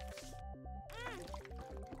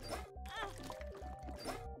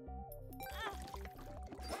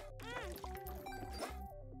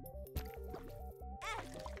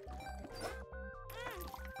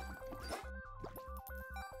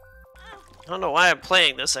 I don't know why I'm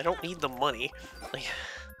playing this. I don't need the money. Like,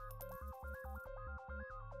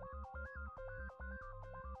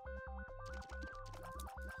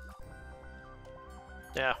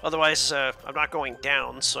 yeah, otherwise I'm not going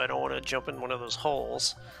down, so I don't want to jump in one of those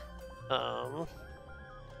holes.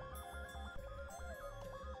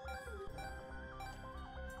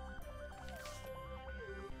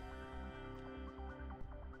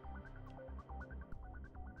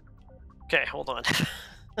 Okay, hold on.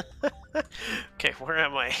 Okay, where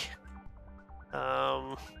am I?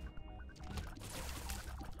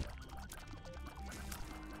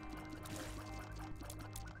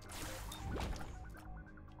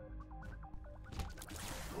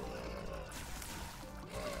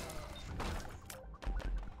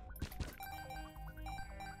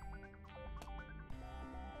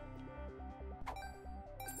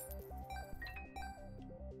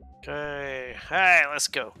 Okay, hey, let's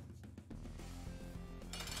go.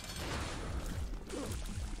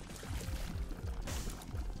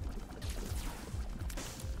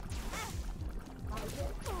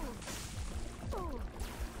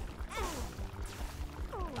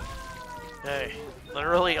 Hey,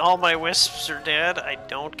 literally all my wisps are dead. I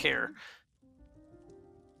don't care.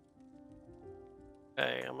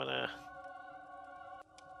 Okay, I'm gonna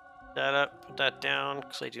put that up, put that down,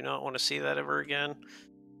 because I do not want to see that ever again.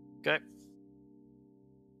 Okay.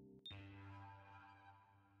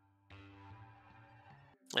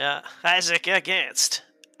 Yeah, Isaac against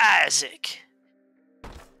Isaac.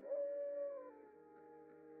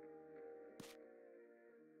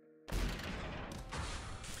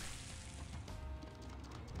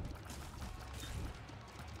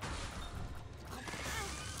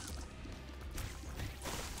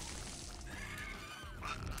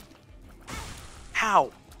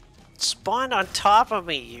 Ow! Spawned on top of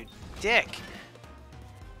me, you dick!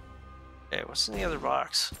 Okay, what's in the other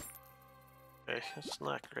box? Okay, that's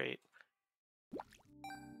not great.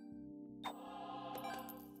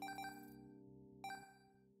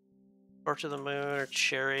 Torch of the Moon or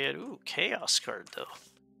Chariot. Ooh, Chaos card, though.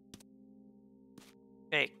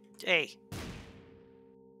 Hey, hey!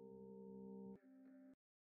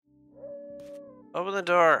 Open the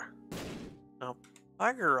door! Oh,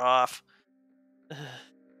 bugger off.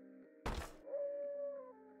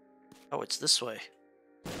 Oh, it's this way.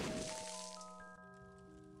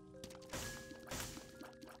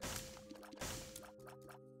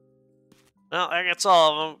 Well, that gets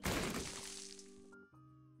all of them.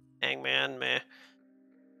 Hangman, meh.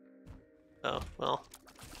 Oh, well.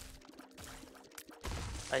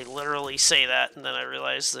 I literally say that, and then I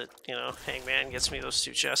realize that, you know, Hangman gets me those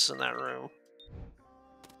 2 chests in that room.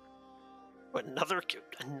 What,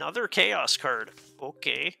 another Chaos card?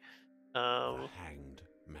 Okay. The Hanged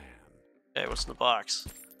Man. Okay, what's in the box?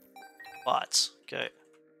 Bots. Okay.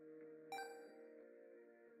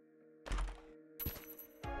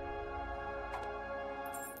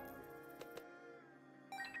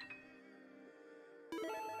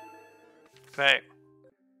 Okay.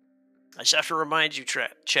 I just have to remind you,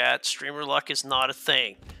 chat, streamer luck is not a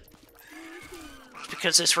thing.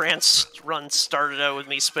 Because this run started out with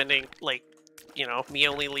me spending, like, you know, me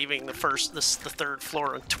only leaving the 3rd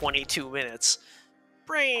floor in 22 minutes.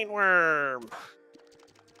 Brainworm!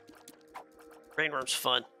 Brainworm's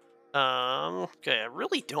fun. Okay, I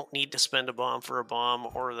really don't need to spend a bomb for a bomb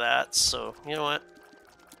or that, so, you know what?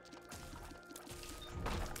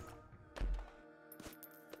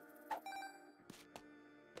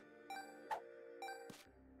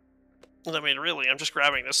 I mean, really, I'm just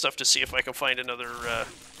grabbing this stuff to see if I can find another,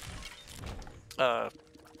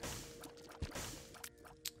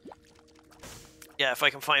 yeah, if I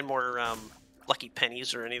can find more, lucky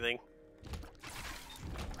pennies or anything.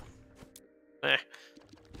 Eh.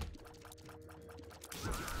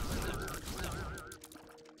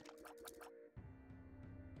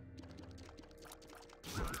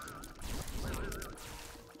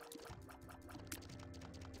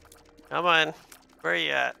 Come on. Where are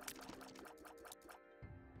you at?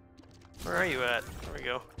 Where are you at? There we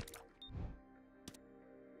go.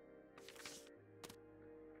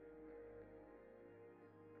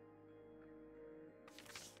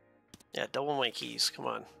 Yeah, double my keys. Come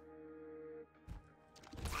on.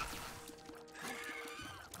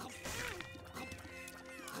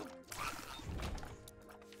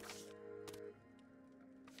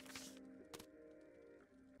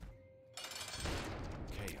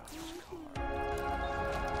 Chaos card.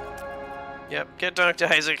 Yep, get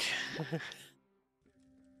dunked, Isaac.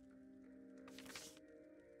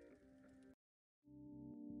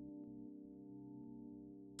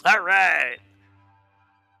 All right.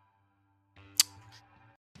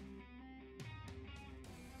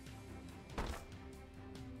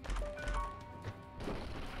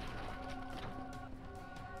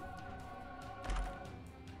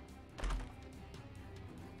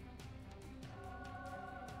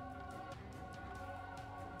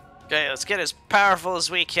 Okay, let's get as powerful as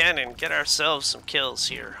we can and get ourselves some kills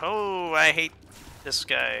here. Oh, I hate this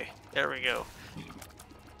guy. There we go.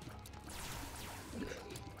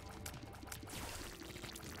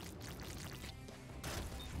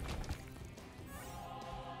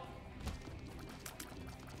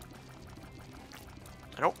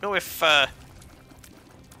 I don't know if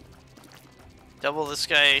double this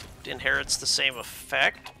guy inherits the same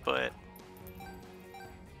effect, but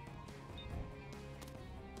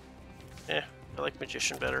yeah, I like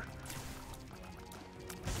Magician better.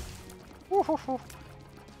 Woo-hoo-hoo.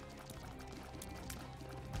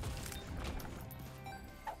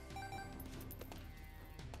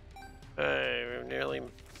 I nearly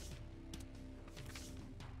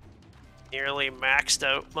maxed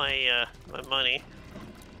out my my money.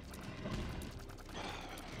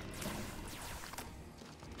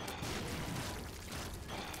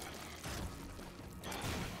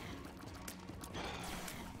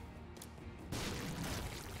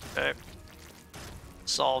 Okay.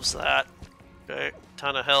 Solves that. Okay.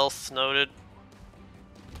 Ton of health, noted.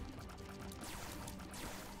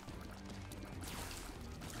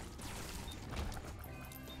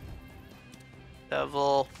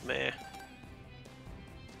 Devil, meh.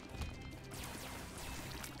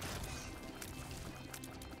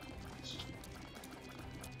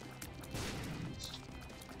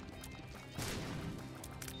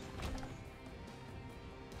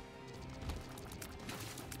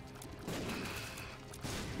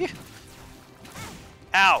 Yeah.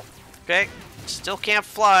 Ow! Okay. Still can't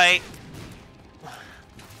fly.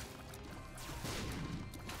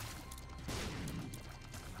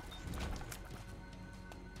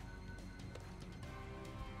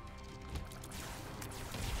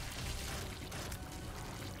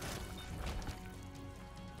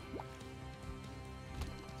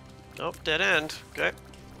 Nope, dead end. Okay.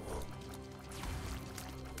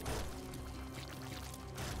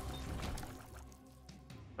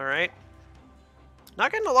 Alright.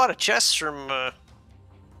 Not getting a lot of chests from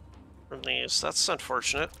these. That's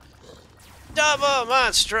unfortunate. Double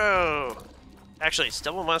Monstro! Actually, it's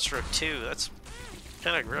Double Monstro 2. That's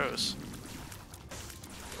kind of gross.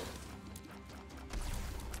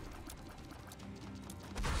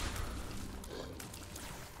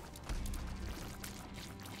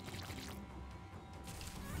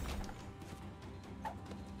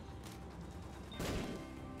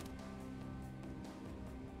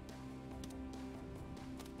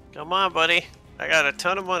 Come on, buddy. I got a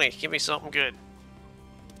ton of money. Give me something good.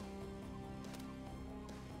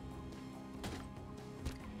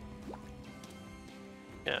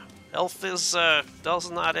 Yeah. Health is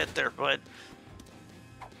not it there, bud.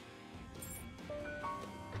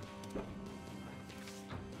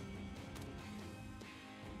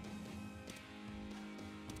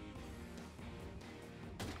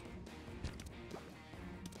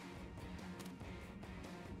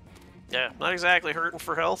 Yeah, not exactly hurting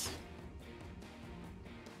for health.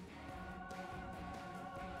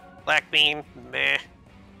 Black bean, meh.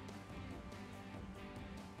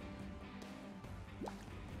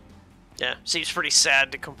 Yeah, seems pretty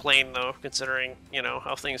sad to complain though, considering, you know,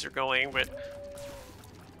 how things are going, but...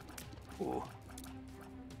 Ooh.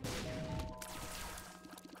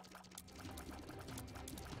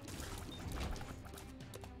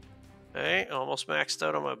 Okay, almost maxed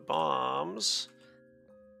out on my bombs.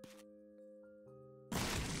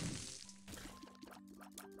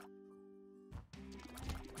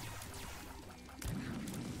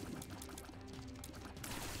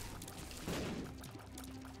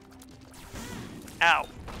 Ow.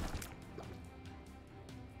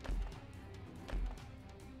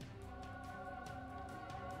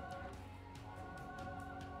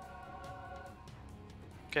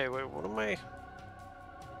 Okay, wait, what am I...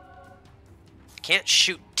 Can't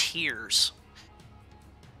shoot tears.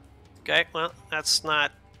 Okay, well, that's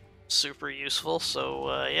not super useful,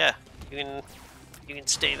 so, yeah, you can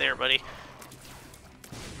stay there, buddy.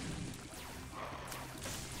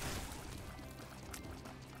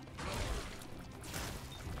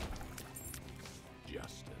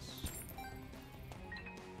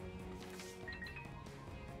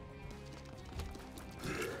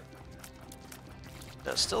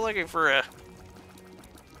 Still looking for a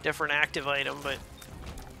different active item, but...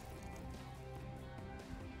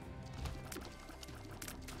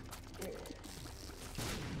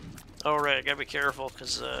 Oh, right, gotta be careful,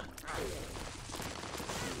 because,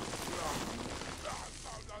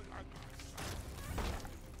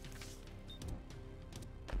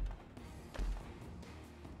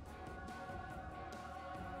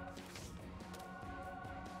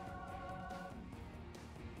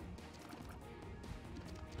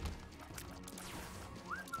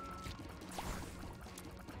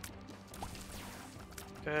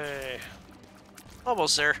 Okay.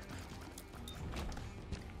 Almost there.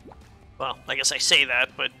 Well, I guess I say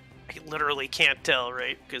that, but I literally can't tell,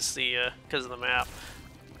 right? Because of the map.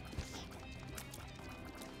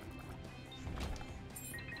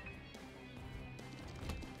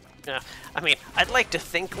 Yeah, I mean, I'd like to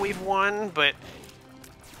think we've won, but...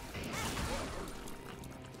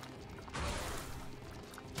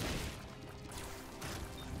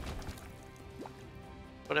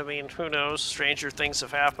 But I mean, who knows? Stranger things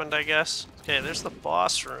have happened, I guess. Okay, there's the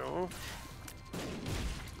boss room.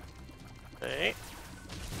 Okay.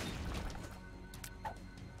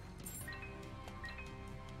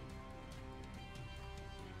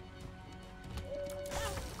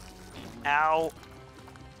 Ow.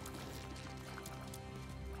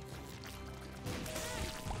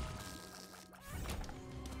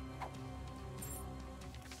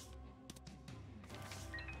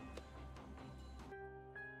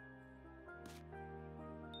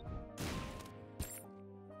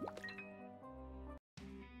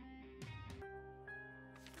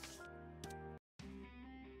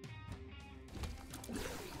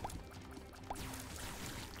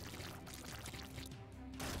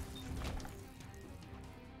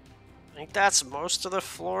 I think that's most of the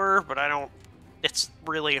floor, but I don't... It's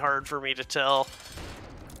really hard for me to tell.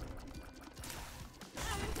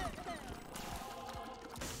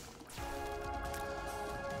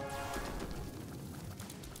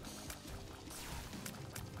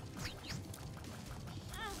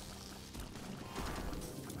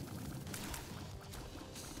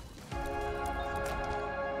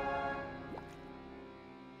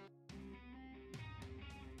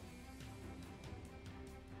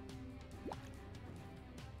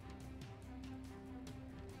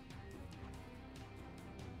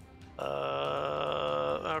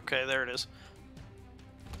 Okay, there it is.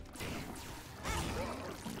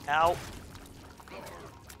 Ow.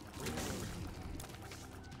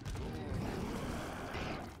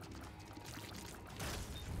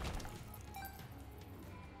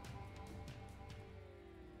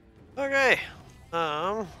 Okay.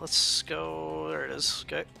 Let's go. There it is.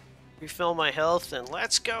 Okay. Refill my health and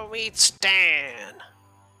let's go meet Stan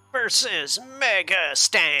versus Mega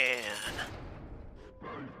Stan.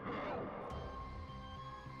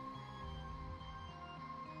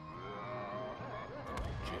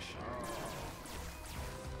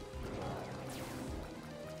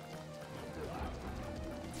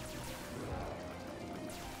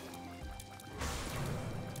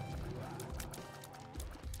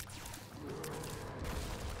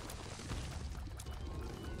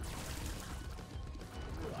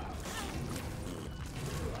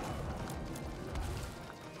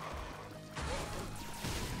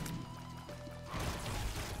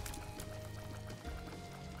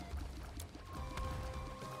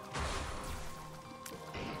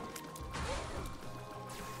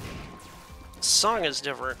 Song is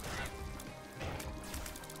different,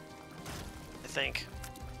 I think.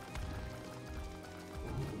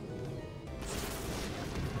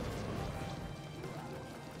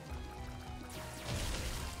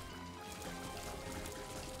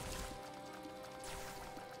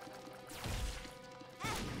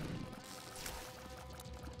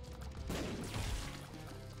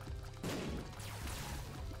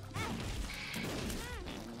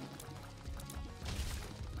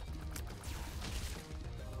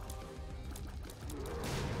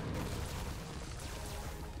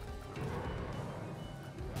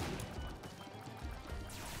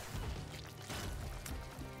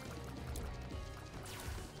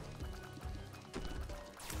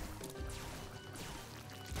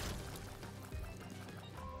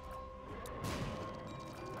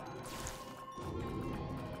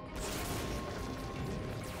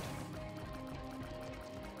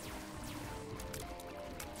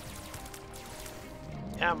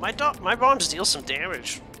 Yeah, my bombs deal some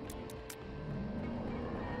damage.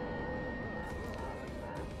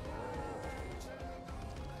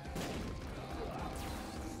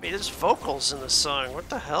 Wait, there's vocals in this song. What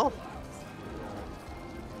the hell?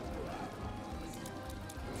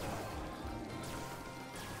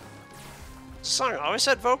 The song always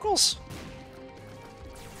had vocals?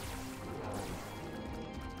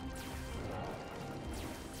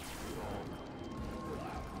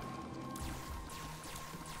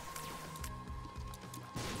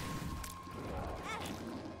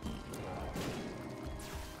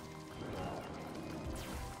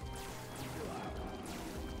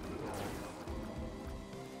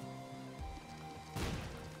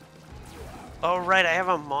 Oh, right, I have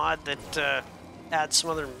a mod that adds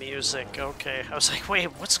some other music. Okay, I was like, wait,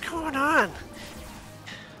 what's going on?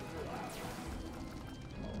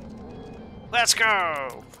 Let's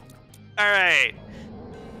go! Alright.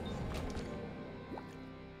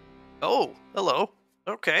 Oh, hello.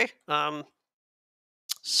 Okay,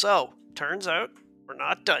 so, turns out we're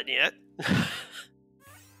not done yet.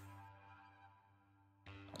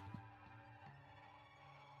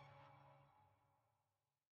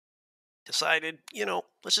 Decided, you know,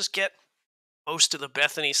 let's just get most of the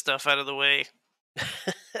Bethany stuff out of the way.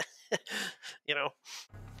 You know,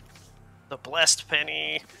 the blessed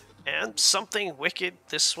penny and something wicked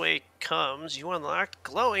this way comes. You unlocked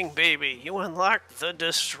glowing baby. You unlocked the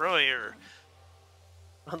destroyer.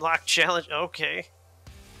 Unlock challenge. Okay.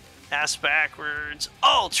 Ass backwards.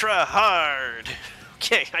 Ultra hard.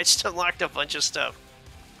 Okay, I just unlocked a bunch of stuff.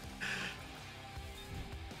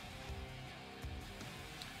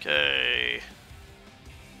 Okay.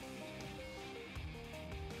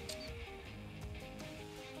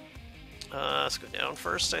 Let's go down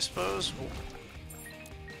first, I suppose. Ooh.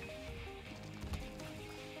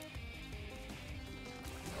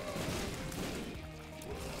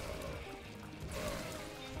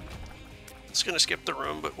 It's gonna skip the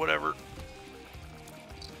room, but whatever.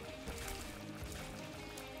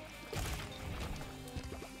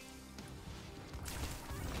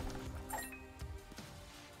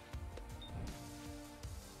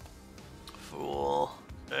 Fool.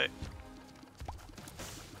 Okay.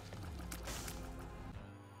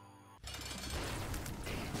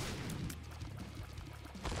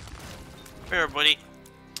 Here, buddy.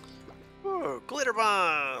 Ooh, glitter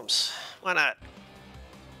bombs. Why not?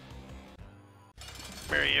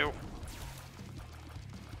 Where are you?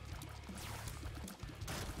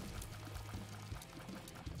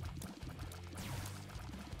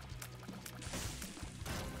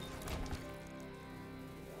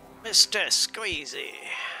 Mr. Squeezy.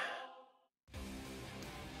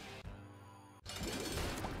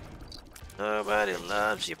 Nobody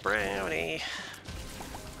loves you, brownie.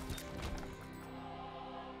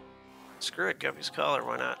 Screw it, Guppy's collar,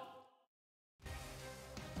 why not?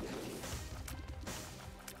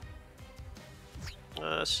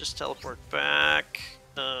 Let's just teleport back.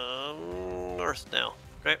 North now.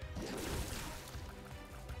 Okay.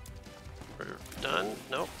 We're done?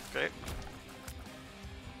 Nope. Okay.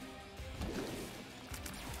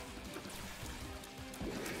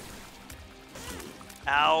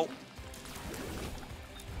 Ow.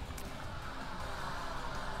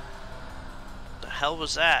 The hell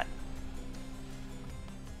was that?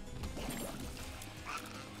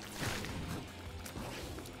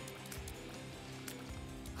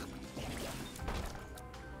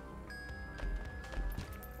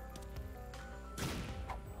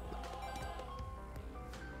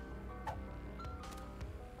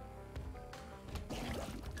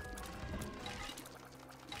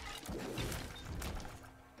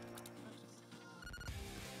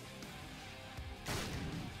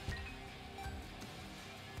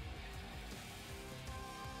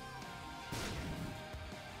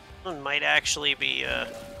 One might actually be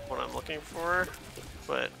what I'm looking for,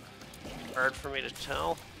 but hard for me to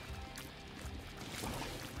tell.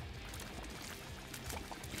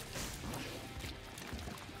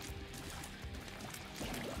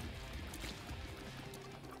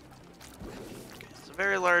 It's a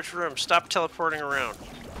very large room. Stop teleporting around.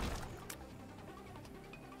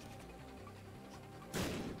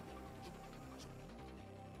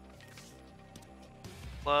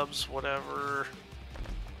 Clubs, whatever.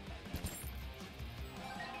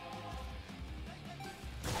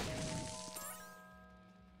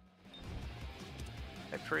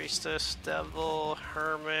 Priestess, devil,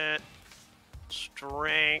 hermit,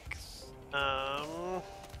 strength,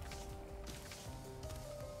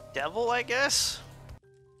 devil, I guess?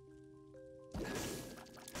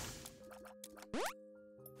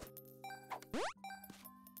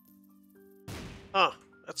 Huh,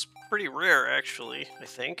 that's pretty rare actually, I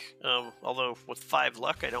think. Although with 5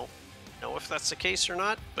 luck, I don't know if that's the case or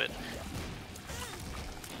not, but...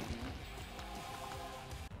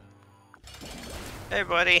 Hey,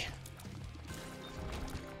 buddy.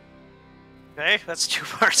 Okay, that's 2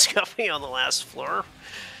 parts guppy on the last floor.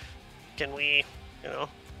 Can we, you know...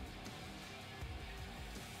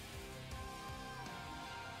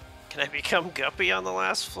 Can I become Guppy on the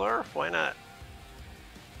last floor? Why not?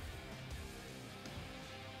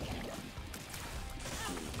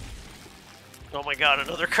 Oh my god,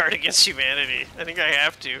 another card against humanity. I think I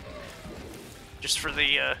have to. Just for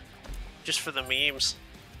the memes.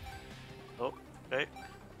 Oh, okay.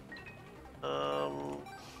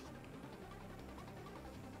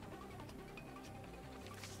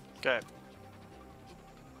 Okay.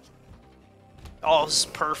 Oh, this is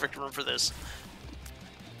perfect room for this.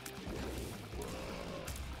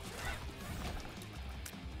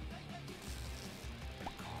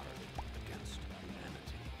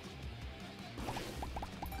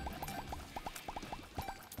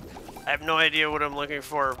 I have no idea what I'm looking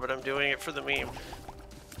for, but I'm doing it for the meme.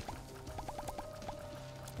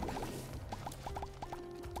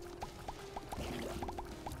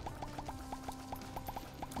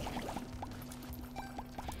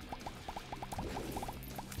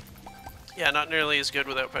 Yeah, not nearly as good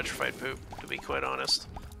without petrified poop, to be quite honest.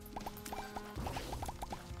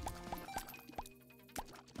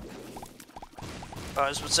 I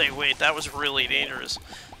was about to say, wait, that was really dangerous.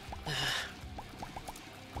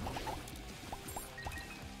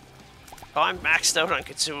 Oh, I'm maxed out on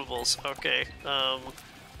consumables. Okay.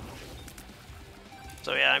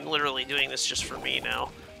 So yeah, I'm literally doing this just for me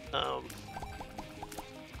now.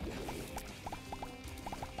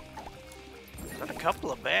 Got a couple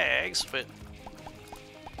of bags, but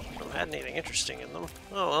I haven't had anything interesting in them.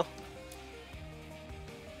 Oh well.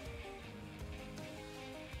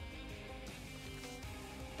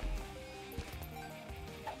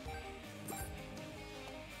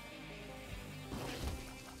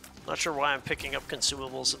 Not sure why I'm picking up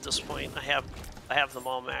consumables at this point. I have them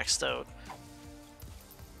all maxed out.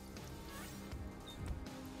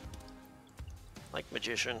 Like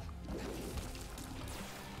Magician.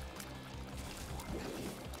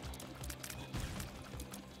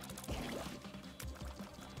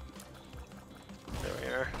 There we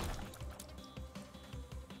are.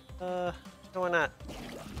 Why not?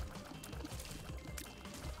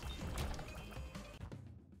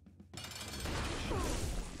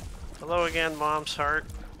 Hello again, Mom's Heart.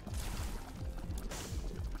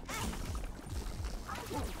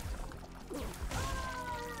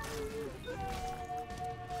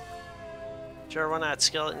 Sure, why not?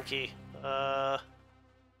 Skeleton key.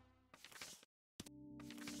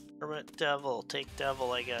 Hermit Devil. Take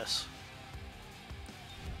Devil, I guess.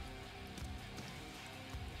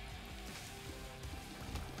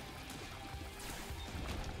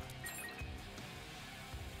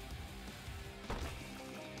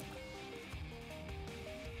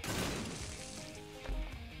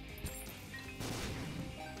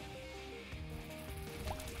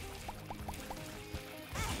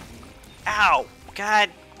 Ow! God!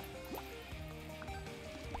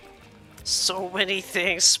 So many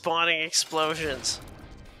things spawning explosions.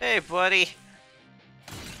 Hey, buddy.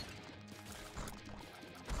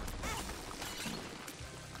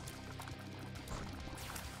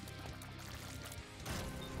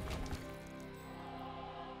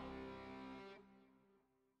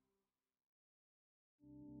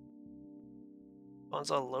 Spawns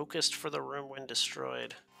a locust for the room when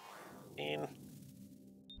destroyed. I mean...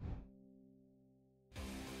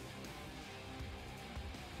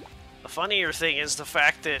 The funnier thing is the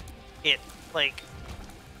fact that it, like,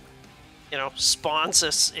 you know, spawns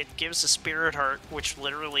us, it gives a spirit heart, which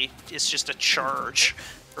literally is just a charge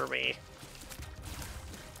for me.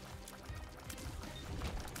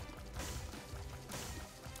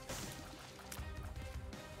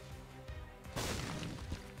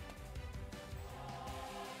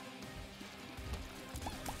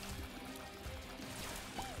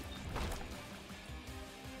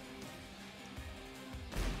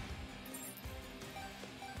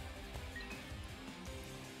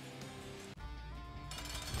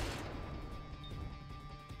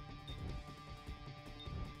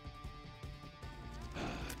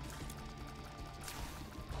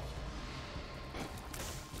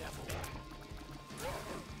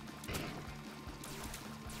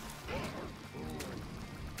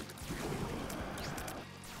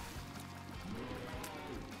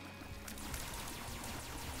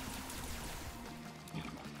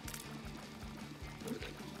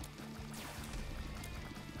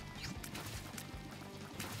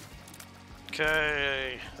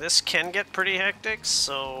 Okay, this can get pretty hectic,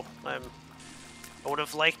 so I would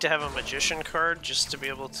have liked to have a Magician card just to be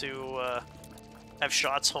able to have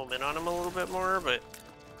shots home in on him a little bit more, but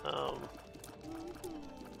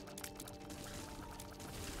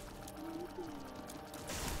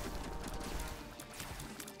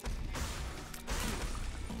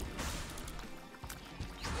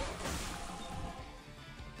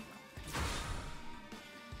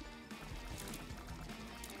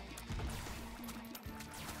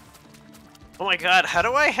Oh my god, how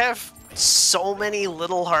do I have so many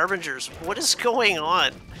little harbingers? What is going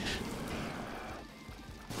on?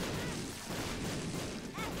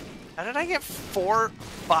 How did I get 4,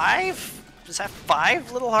 5? Is that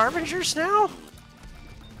 5 little harbingers now?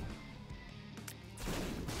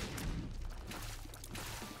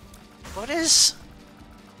 What is...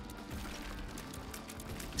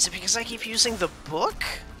 Is it because I keep using the book?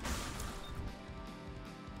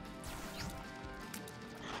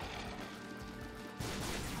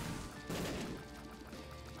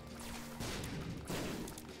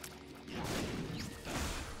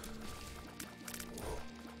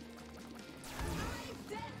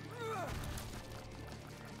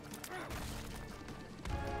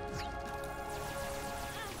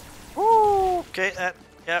 Ooh, okay,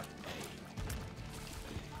 yep.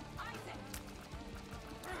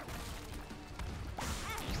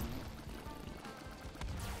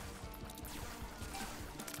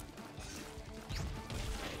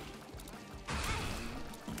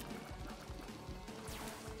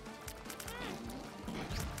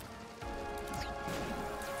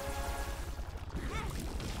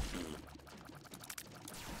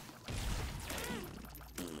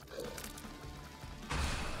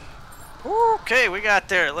 Okay, we got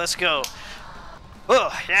there. Let's go.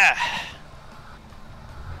 Oh, yeah.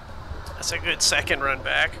 That's a good second run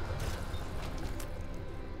back.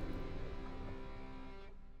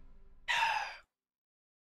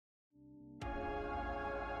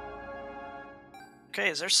 Okay,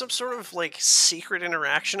 is there some sort of, like, secret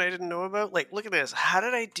interaction I didn't know about? Like, look at this. How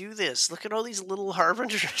did I do this? Look at all these little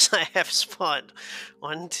harbingers I have spawned.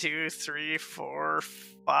 1, 2, 3, 4,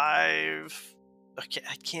 5. Okay,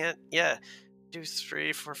 I can't. Yeah. 2,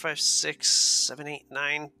 3, 4, 5, 6, 7, 8,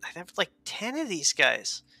 9. I have, like, 10 of these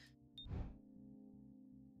guys.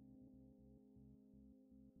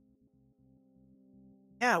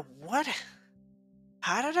 Yeah, what?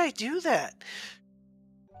 How did I do that?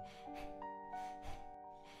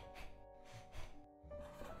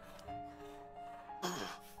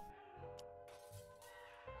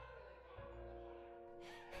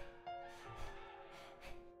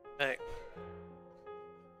 Hey.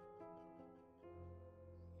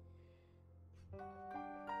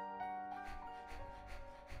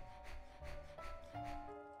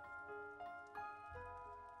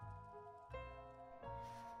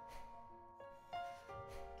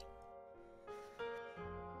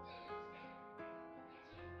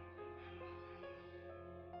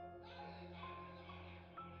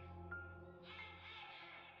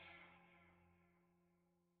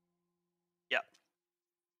 Yep.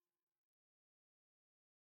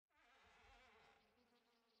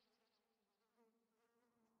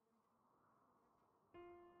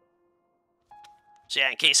 So yeah,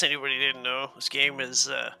 in case anybody didn't know, this game is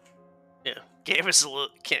yeah, game is a little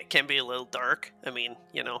can be a little dark. I mean,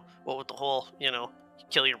 you know, what with the whole, you know,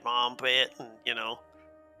 kill your mom bit, and you know,